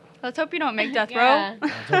 Let's hope you don't make death Yeah. row.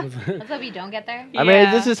 Let's hope you don't get there. I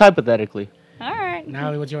mean, this is hypothetically. All right.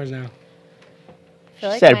 Natalie, what's yours now? I feel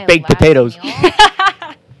like Said my baked last potatoes. meal,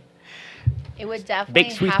 it would definitely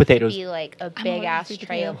Baked sweet have potatoes. to be like a I'm big a ass sweet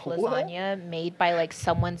tray of potato. lasagna made by like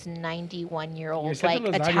someone's 91-year-old You're such a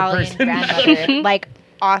like lasagna Italian person. grandmother, like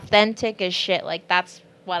authentic as shit. Like that's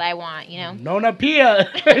what I want, you know. Nona Pia.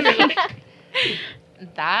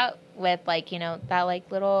 That with like, you know, that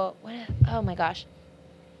like little oh my gosh.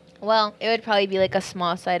 Well, it would probably be like a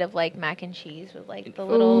small side of like mac and cheese with like the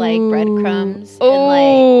little like breadcrumbs and like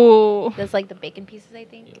Oh. there's like the bacon pieces, I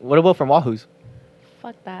think. What about from Wahoo's?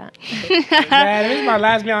 Fuck that. Man, this is my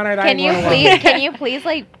last meal on earth. Can you please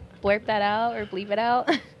like blurp that out or bleep it out?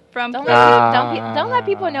 From Don't Ah. don't let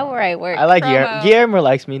people know where I work. I like Promo. Guillermo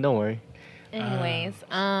likes me. Don't worry. Anyways,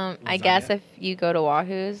 I lasagna. guess if you go to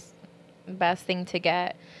Wahoo's, best thing to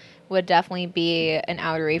get would definitely be an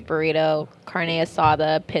outer reef burrito, carne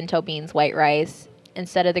asada, pinto beans, white rice.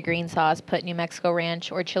 Instead of the green sauce, put New Mexico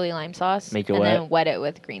ranch or chili lime sauce. Make it and wet. then wet it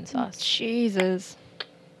with green sauce. Jesus.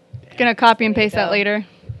 Gonna copy and There you paste that go. later.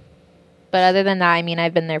 But other than that, I mean,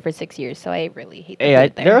 I've been there for 6 years, so I really hate the Hey,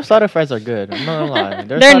 food there. their asada fries are good. I'm not gonna lie.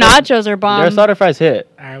 Their asada- nachos are bomb. Their asada fries hit.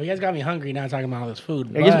 All right, well, you guys got me hungry now talking about all this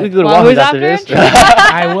food. I guess we but could go to Well, Wahoo's who's after after this. it?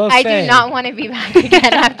 I will I say. do not want to be back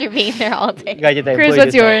again after being there all day. You gotta get that Chris, employee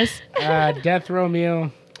what's discount. yours? Death row meal.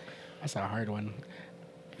 That's a hard one.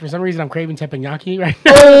 for some reason I'm craving teppanyaki right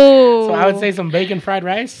now. Oh. So I would say some bacon fried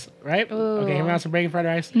rice, right? Ooh. Okay, hear me out, some bacon fried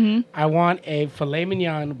rice. Mhm. I want a filet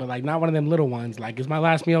mignon, but like not one of them little ones. Like, it's my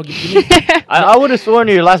last meal. Give me, I would have sworn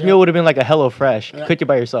your last meal would have been like a Hello Fresh. Cook it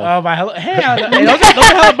by yourself. oh, by hello, hey, those are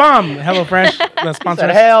hella bomb. Hello Fresh, the sponsor. Said,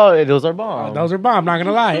 hell, those are bomb. Those are bomb. Not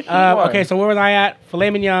gonna lie. Okay, so where was I at? Filet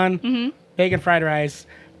mignon, Mhm. bacon fried rice,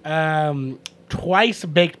 twice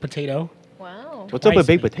baked potato. Wow. What's up with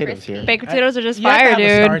baked Crispy. potatoes here? Baked potatoes are just You have to fire, have a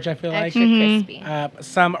dude. starch, I feel like. Extra Mhm. crispy.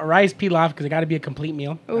 Some rice pilaf because it got to be a complete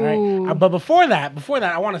meal. All Ooh. right. But before that,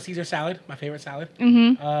 I want a Caesar salad, my favorite salad.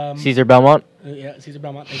 Mhm. Caesar Belmont. Yeah, Caesar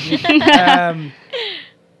Belmont. Thank you.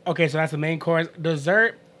 Okay, so that's the main course.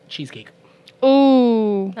 Dessert, cheesecake.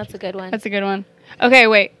 Ooh. That's a good one. That's a good one. Okay,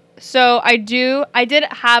 wait. So I did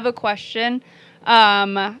have a question,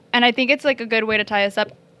 and I think it's like a good way to tie this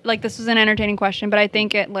up. Like, this was an entertaining question, but I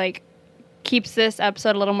think it like keeps this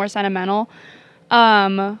episode a little more sentimental.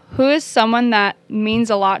 Who is someone that means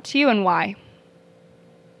a lot to you and why?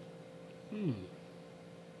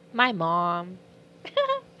 My mom.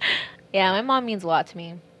 Yeah, my mom means a lot to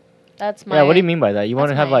me. That's my. Yeah, what do you mean by that? You want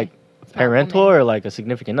to that's have my like parental woman. or like a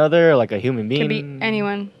significant other or like a human being? Can be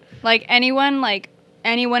anyone. Like anyone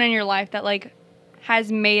in your life that like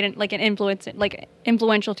has made like an influence, like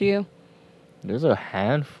influential to you. There's a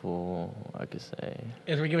handful, I could say.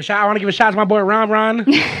 Is we give a shout? I want to give a shout to my boy Ron. No.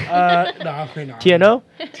 TNO? no.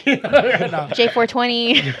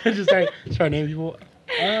 J420. Just start naming people.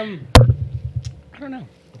 I don't know.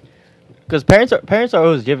 Because parents are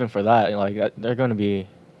always given for that. Like they're going to be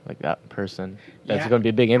like that person. That's Yeah. going to be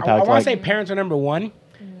a big I impact. want to say like, parents are number one.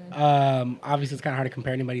 Obviously, it's kind of hard to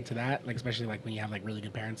compare anybody to that, like especially like when you have like really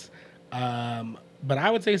good parents. But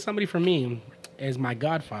I would say somebody for me is my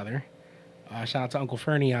godfather. Shout out to Uncle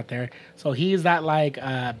Fernie out there. So he's that like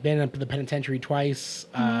been in the penitentiary twice,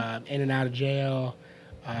 in and out of jail,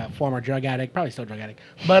 former drug addict, probably still drug addict.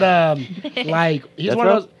 But like he's one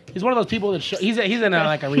of those people that he's in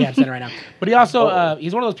like a rehab center right now. But he also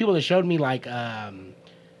he's one of those people that showed me like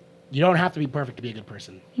you don't have to be perfect to be a good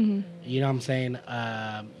person. Mm-hmm. You know what I'm saying?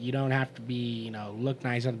 You don't have to be look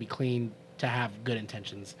nice, you don't have to be clean to have good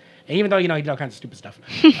intentions. And even though he did all kinds of stupid stuff,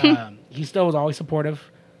 he still was always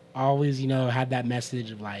supportive. Always, had that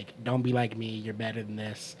message of like, don't be like me, you're better than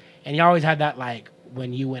this. And he always had that like,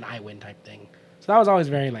 when you win, I win type thing. So that was always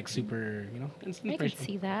very like super, I inspirational. can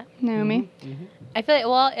see that. Naomi. Mm-hmm. I feel like,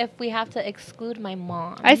 well, if we have to exclude my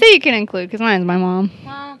mom. I say you can include because mine's my mom.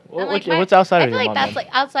 Well, What- and, like, what's outside I of feel your like mom, that's then? like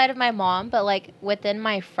outside of my mom, but like within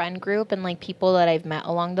my friend group and like people that I've met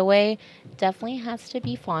along the way, definitely has to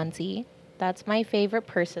be Fonzie. That's my favorite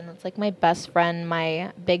person. That's like my best friend,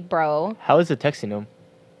 my big bro. How is it texting him?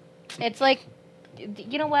 It's like,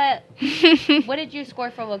 you know what? What did you score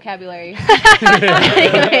for vocabulary?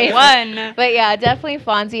 Anyways. One. But yeah, definitely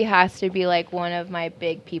Fonzie has to be like one of my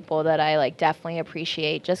big people that I like definitely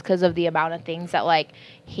appreciate just because of the amount of things that like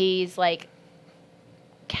he's like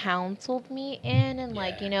counseled me in and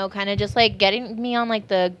like, kind of just like getting me on like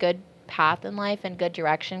the good path in life and good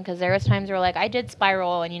direction. Because there was times where like I did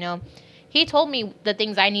spiral and he told me the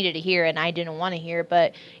things I needed to hear and I didn't want to hear,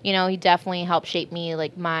 but he definitely helped shape me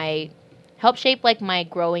like my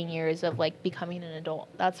growing years of like becoming an adult.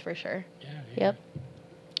 That's for sure. Yeah. Yep.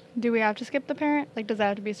 Do we have to skip the parent? Like, does that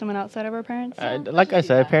have to be someone outside of our parents? Like I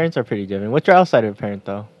said, parents are pretty given. What's your outside of a parent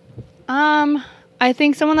though? I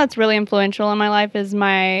think someone that's really influential in my life is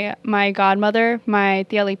my godmother, my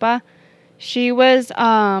tia Lipa. She was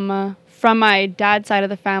from my dad's side of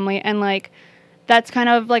the family, and like that's kind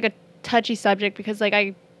of like a touchy subject because like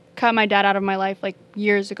I cut my dad out of my life like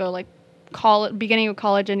years ago, like beginning of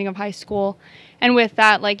college, ending of high school, and with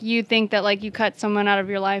that like you think that like you cut someone out of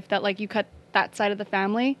your life that like you cut that side of the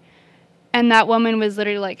family, and that woman was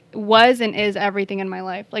literally like was and is everything in my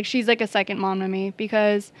life. Like she's like a second mom to me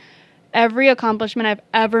because every accomplishment I've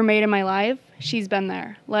ever made in my life, she's been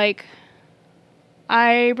there. Like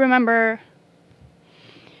I remember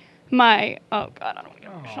I don't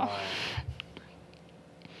get emotional.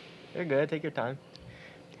 You're good. Take your time.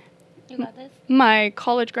 You got this? My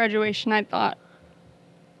college graduation, I thought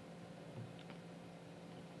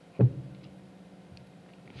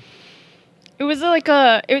it was like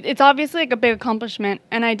it's obviously like a big accomplishment,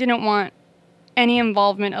 and I didn't want any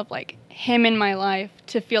involvement of like him in my life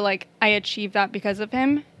to feel like I achieved that because of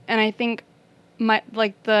him. And I think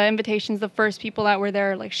the invitations, the first people that were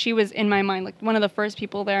there, like she was in my mind, like one of the first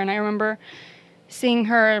people there. And I remember seeing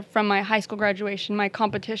her from my high school graduation, my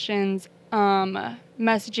competitions,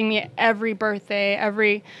 messaging me at every birthday,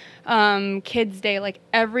 every kids' day, like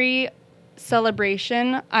every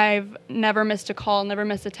celebration, I've never missed a call, never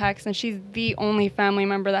missed a text, and she's the only family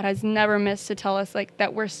member that has never missed to tell us like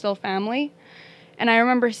that we're still family. And I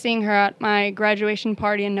remember seeing her at my graduation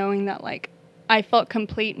party and knowing that like I felt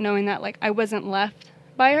complete knowing that like I wasn't left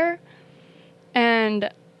by her. And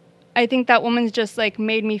I think that woman's just like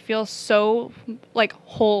made me feel so like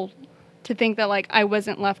whole to think that like I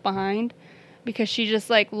wasn't left behind, because she just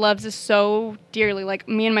like loves us so dearly. Like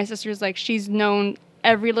me and my sisters, like she's known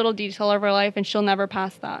every little detail of her life and she'll never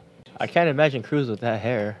pass that. I can't imagine Cruz with that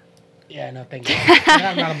hair. Yeah, no, thank you.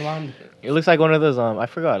 I'm not a blonde. It looks like one of those, I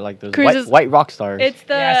forgot, like those Cruz white rock stars. It's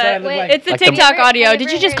the Yeah, I said it looked like- it's the Like the- TikTok audio.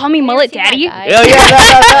 Did you just call me mullet daddy? Yeah,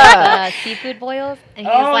 that. Seafood boils, and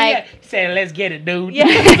he was Oh, like, yeah. Saying, let's get it, dude.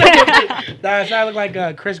 Yeah. Does I look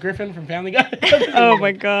like Chris Griffin from Family Guy? Oh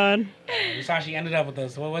my god. Musashi ended up with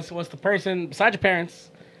us. Well, what's the person, besides your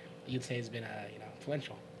parents, you'd say has been,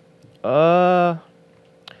 influential?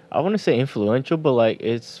 I wouldn't say influential, but like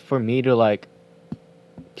it's for me to like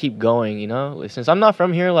keep going, you know. Like, since I'm not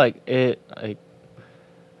from here, like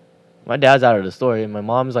my dad's out of the story, and my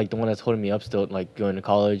mom's like the one that's holding me up still, like going to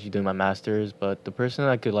college, doing my masters. But the person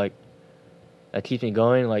that could like that keeps me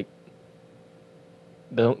going, like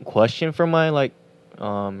the question for my like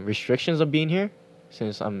restrictions of being here,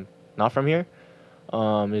 since I'm not from here,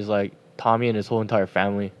 is like Tommy and his whole entire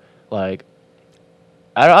family. Like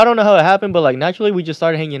I don't know how it happened, but like naturally we just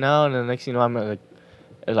started hanging out, and the next thing you know, I'm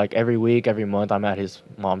like every week, every month, I'm at his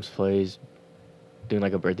mom's place doing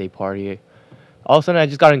like a birthday party. All of a sudden, I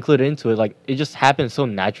just got included into it. Like it just happened so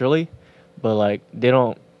naturally, but like they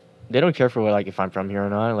don't care for like if I'm from here or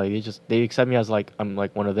not. Like they accept me as like I'm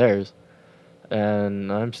like one of theirs,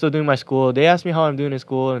 and I'm still doing my school. They ask me how I'm doing in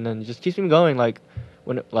school, and then it just keeps me going. Like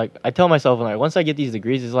when like I tell myself, like once I get these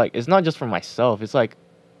degrees, it's like it's not just for myself. It's like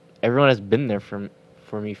everyone has been there for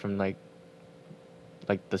me from like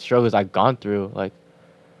the struggles I've gone through, like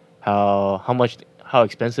how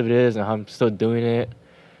expensive it is, and how I'm still doing it,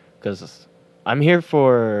 because I'm here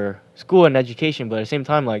for school and education, but at the same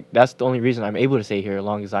time, like that's the only reason I'm able to stay here as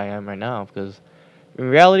long as I am right now, because in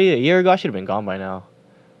reality a year ago I should have been gone by now,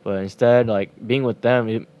 but instead like being with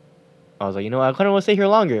them, I was like, you know, I kind of want to stay here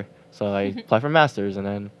longer, so I applied for masters, and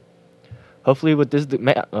then hopefully with this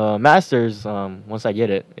masters, once I get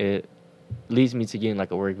it leads me to getting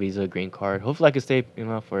like a work visa, green card. Hopefully I can stay, you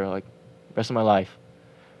know, for like the rest of my life.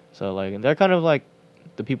 So like they're kind of like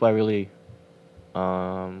the people I really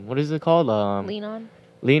what is it called? lean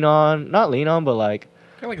on. Not lean on, but like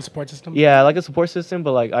Kind of like a support system. yeah, like a support system,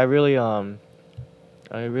 but like I really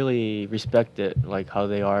respect it, like how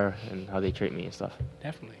they are and how they treat me and stuff.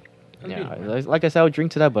 Definitely. Yeah, like I said, I would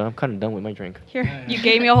drink to that, but I'm kind of done with my drink. Here, you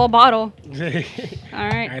gave me a whole bottle. All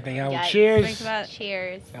right. Everything else. Yikes. Cheers. Drink to that.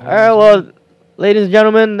 Cheers. All right, well, ladies and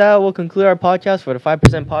gentlemen, that will conclude our podcast for the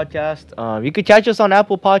 5% podcast. You can catch us on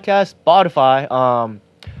Apple Podcasts, Spotify.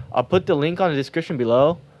 I'll put the link on the description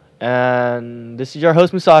below. And this is your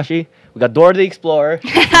host, Musashi. We got Dora the Explorer. We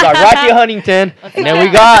got Rocky Huntington. And then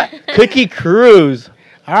we got Cookie Cruz.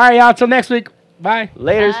 All right, y'all. Till next week. Bye.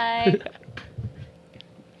 Laters. Bye.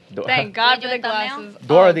 Thank God Can for you the do a thumbnail? glasses.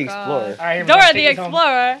 Dora Oh, the God. Explorer. All right, here we Dora go. the Take these home.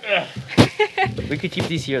 Explorer. We could keep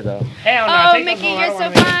these here, though. Hell no. Oh, take those Mickey, home. I you're don't so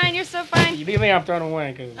wanna make- fine. You're so fine. You think I'm throwing them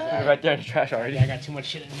away? Cause Right there in the trash already. I got too much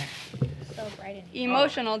shit in there. So bright in here.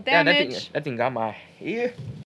 Emotional Damn, damage. that thing got my ear.